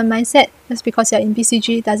complacent mindset. Just because you're in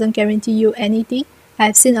BCG doesn't guarantee you anything.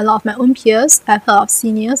 I've seen a lot of my own peers, I've heard of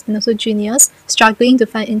seniors and also juniors struggling to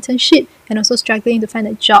find internship and also struggling to find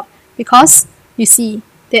a job because, you see,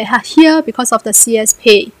 they are here because of the CS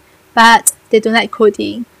pay, but they don't like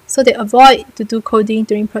coding, so they avoid to do coding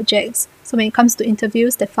during projects. So when it comes to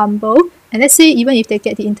interviews, they fumble, and let's say even if they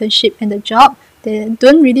get the internship and the job, they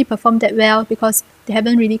don't really perform that well because they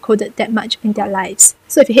haven't really coded that much in their lives.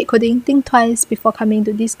 So if you hate coding, think twice before coming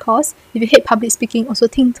to this course. If you hate public speaking, also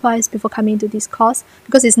think twice before coming to this course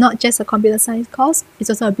because it's not just a computer science course, it's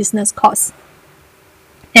also a business course.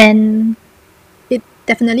 And it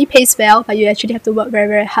definitely pays well, but you actually have to work very,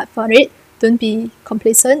 very hard for it. Don't be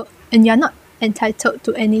complacent, and you're not entitled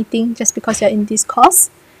to anything just because you're in this course.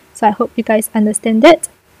 So I hope you guys understand that.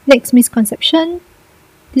 Next misconception.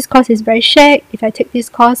 This course is very shag. If I take this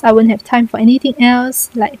course, I won't have time for anything else,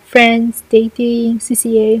 like friends, dating,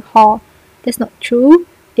 CCA, hall. That's not true.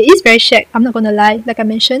 It is very shag, I'm not going to lie. Like I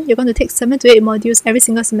mentioned, you're going to take 7 to 8 modules every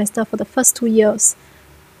single semester for the first 2 years.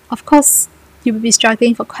 Of course, you will be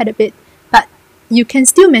struggling for quite a bit, but you can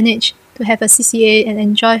still manage to have a CCA and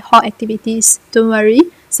enjoy hall activities. Don't worry,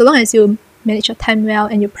 so long as you manage your time well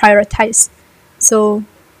and you prioritize. So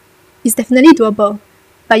it's definitely doable.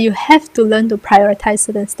 But you have to learn to prioritize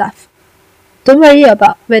certain stuff. Don't worry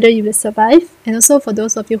about whether you will survive. And also for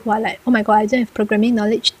those of you who are like, oh my god, I don't have programming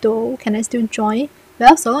knowledge though, can I still join?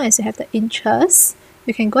 Well, so long as you have the interest,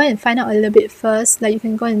 you can go and find out a little bit first. Like you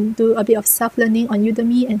can go and do a bit of self-learning on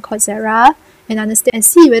Udemy and Coursera and understand and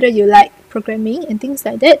see whether you like programming and things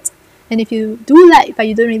like that. And if you do like, but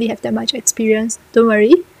you don't really have that much experience, don't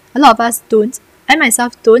worry. A lot of us don't. I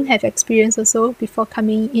myself don't have experience also before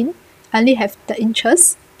coming in. I only have the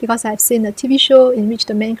interest because I've seen a TV show in which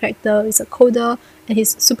the main character is a coder and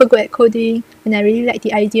he's super good at coding, and I really like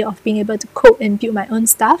the idea of being able to code and build my own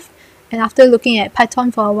stuff. And after looking at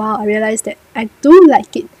Python for a while, I realized that I do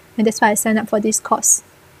like it, and that's why I signed up for this course.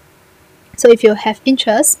 So if you have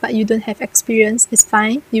interest but you don't have experience, it's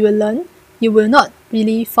fine. You will learn. You will not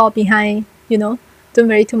really fall behind, don't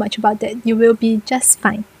worry too much about that. You will be just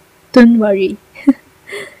fine. Don't worry.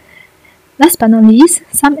 Last but not least,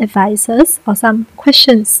 some advices or some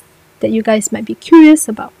questions that you guys might be curious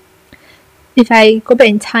about. If I go back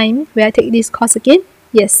in time, will I take this course again?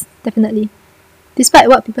 Yes, definitely. Despite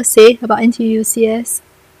what people say about NTUCS,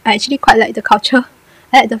 I actually quite like the culture.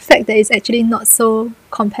 I like the fact that it's actually not so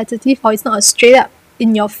competitive, or it's not a straight up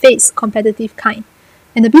in your face competitive kind.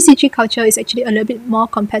 And the BCG culture is actually a little bit more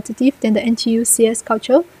competitive than the NTUCS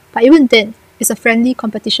culture, but even then, it's a friendly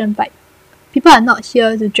competition vibe. People are not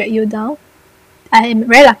here to drag you down. I am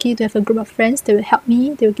very lucky to have a group of friends that will help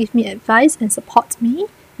me, they will give me advice and support me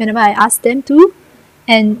whenever I ask them to.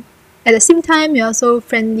 And at the same time, we're also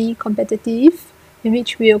friendly, competitive, in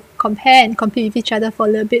which we'll compare and compete with each other for a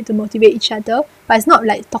little bit to motivate each other. But it's not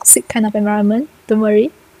like toxic kind of environment, don't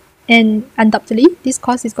worry. And undoubtedly, this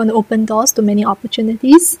course is going to open doors to many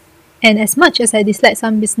opportunities. And as much as I dislike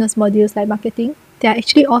some business modules like marketing, they are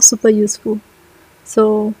actually all super useful.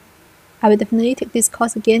 So I will definitely take this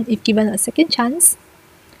course again if given a second chance.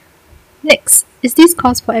 Next, is this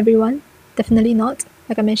course for everyone? Definitely not.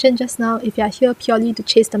 Like I mentioned just now, if you are here purely to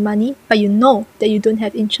chase the money, but you know that you don't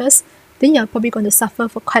have interest, then you're probably going to suffer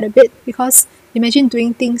for quite a bit, because imagine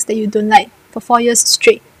doing things that you don't like for 4 years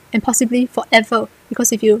straight and possibly forever,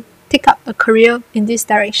 because if you take up a career in this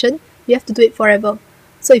direction, you have to do it forever.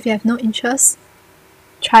 So if you have no interest,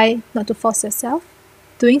 try not to force yourself.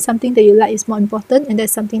 Doing something that you like is more important, and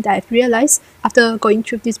that's something that I've realized after going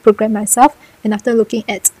through this program myself and after looking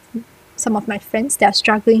at some of my friends that are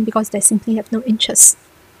struggling because they simply have no interest.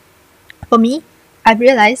 For me, I've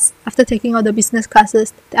realized after taking all the business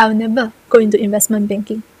classes that I will never go into investment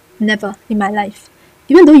banking. Never in my life.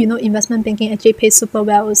 Even though investment banking actually pays super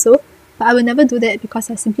well also, but I will never do that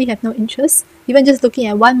because I simply have no interest. Even just looking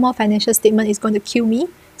at one more financial statement is going to kill me.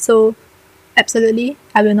 So absolutely,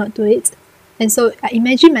 I will not do it. And so I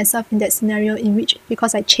imagine myself in that scenario in which,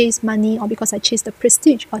 because I chase money or because I chase the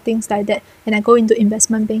prestige or things like that, and I go into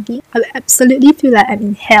investment banking, I will absolutely feel like I'm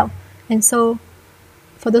in hell. And so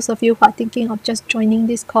for those of you who are thinking of just joining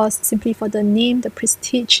this course simply for the name, the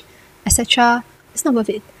prestige, etc., it's not worth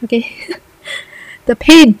it, okay? The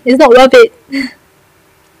pain is not worth it.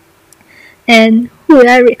 And who would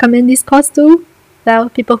I recommend this course to? Well,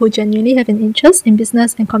 people who genuinely have an interest in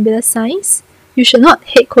business and computer science. You should not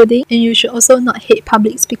hate coding, and you should also not hate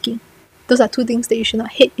public speaking. Those are two things that you should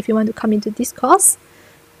not hate if you want to come into this course.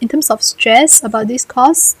 In terms of stress about this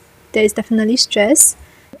course, there is definitely stress.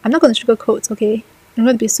 I'm not going to sugarcoat, okay? I'm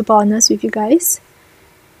going to be super honest with you guys.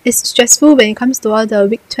 It's stressful when it comes to all the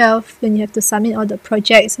week 12, when you have to submit all the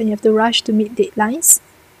projects and you have to rush to meet deadlines.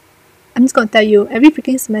 I'm just going to tell you, every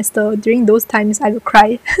freaking semester, during those times, I will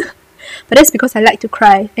cry. But that's because I like to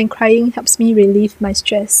cry, and crying helps me relieve my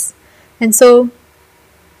stress. And so,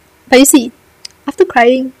 but you see, after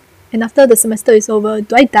crying and after the semester is over,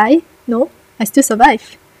 do I die? No, I still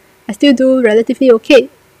survive. I still do relatively okay.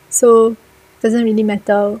 So, it doesn't really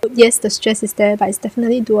matter. Yes, the stress is there, but it's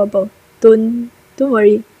definitely doable. Don't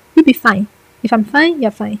worry. You'll be fine. If I'm fine,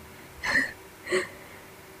 you're fine.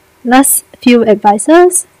 Last few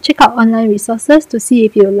advices. Check out online resources to see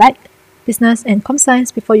if you like business and com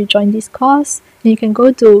science before you join this course. And you can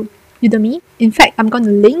go to Udemy. In fact, I'm going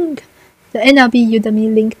to link the NLB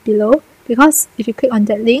Udemy link below, because if you click on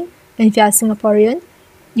that link, and if you are a Singaporean,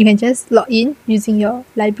 you can just log in using your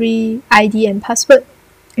library ID and password,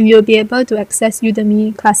 and you'll be able to access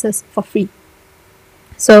Udemy classes for free.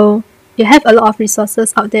 So you have a lot of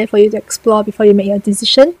resources out there for you to explore before you make your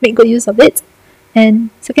decision. Make good use of it.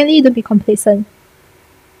 And secondly, don't be complacent.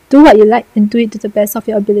 Do what you like and do it to the best of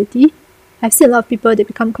your ability. I've seen a lot of people that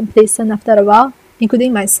become complacent after a while,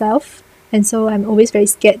 including myself. And so I'm always very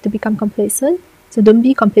scared to become complacent. So don't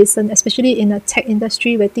be complacent, especially in a tech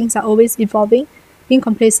industry where things are always evolving. Being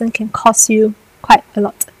complacent can cost you quite a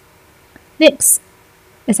lot. Next,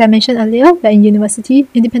 as I mentioned earlier, we're in university.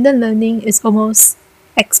 Independent learning is almost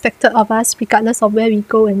expected of us regardless of where we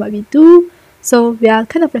go and what we do. So we are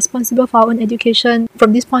kind of responsible for our own education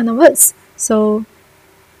from this point onwards. So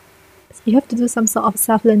you have to do some sort of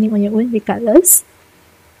self-learning on your own regardless.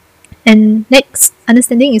 And next,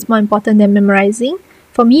 understanding is more important than memorizing.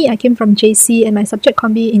 For me, I came from JC, and my subject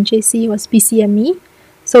combi in JC was BCME.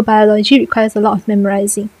 So biology requires a lot of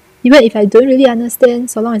memorizing. Even if I don't really understand,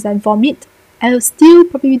 so long as I vomit, I will still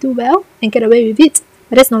probably do well and get away with it.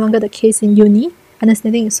 But that's no longer the case in uni.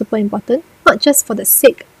 Understanding is super important, not just for the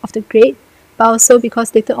sake of the grade, but also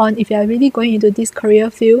because later on, if you are really going into this career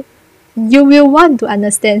field, you will want to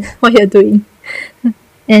understand what you're doing.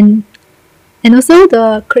 And also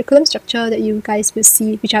the curriculum structure that you guys will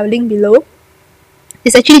see, which I will link below,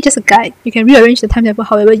 is actually just a guide. You can rearrange the timetable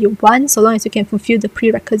however you want, so long as you can fulfill the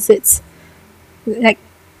prerequisites. Like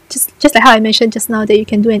just like how I mentioned just now that you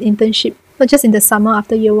can do an internship, not just in the summer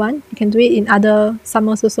after year 1, you can do it in other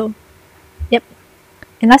summers also. Yep.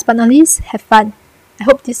 And last but not least, have fun. I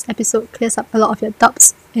hope this episode clears up a lot of your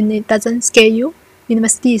doubts and it doesn't scare you.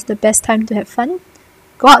 university is the best time to have fun.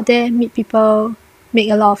 Go out there, meet people, make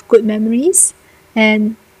a lot of good memories.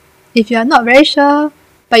 And if you are not very sure,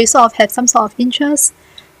 but you sort of have some sort of interest,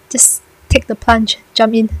 just take the plunge,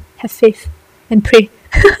 jump in, have faith, and pray.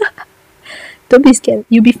 Don't be scared.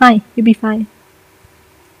 You'll be fine. You'll be fine.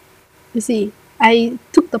 You see, I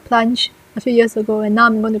took the plunge a few years ago and now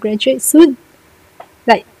I'm going to graduate soon.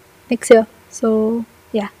 Like next year. So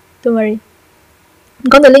yeah, don't worry. I'm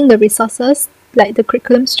going to link the resources, like the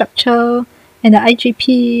curriculum structure and the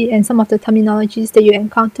IGP and some of the terminologies that you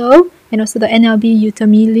encounter, and also the NLB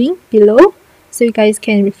Udemy link below, so you guys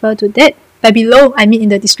can refer to that. By below, I mean in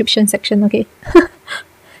the description section, okay?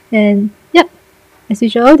 And yep, as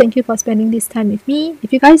usual, thank you for spending this time with me.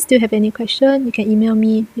 If you guys still have any question, you can email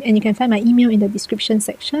me, and you can find my email in the description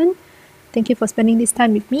section. Thank you for spending this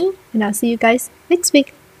time with me, and I'll see you guys next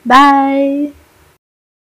week. Bye!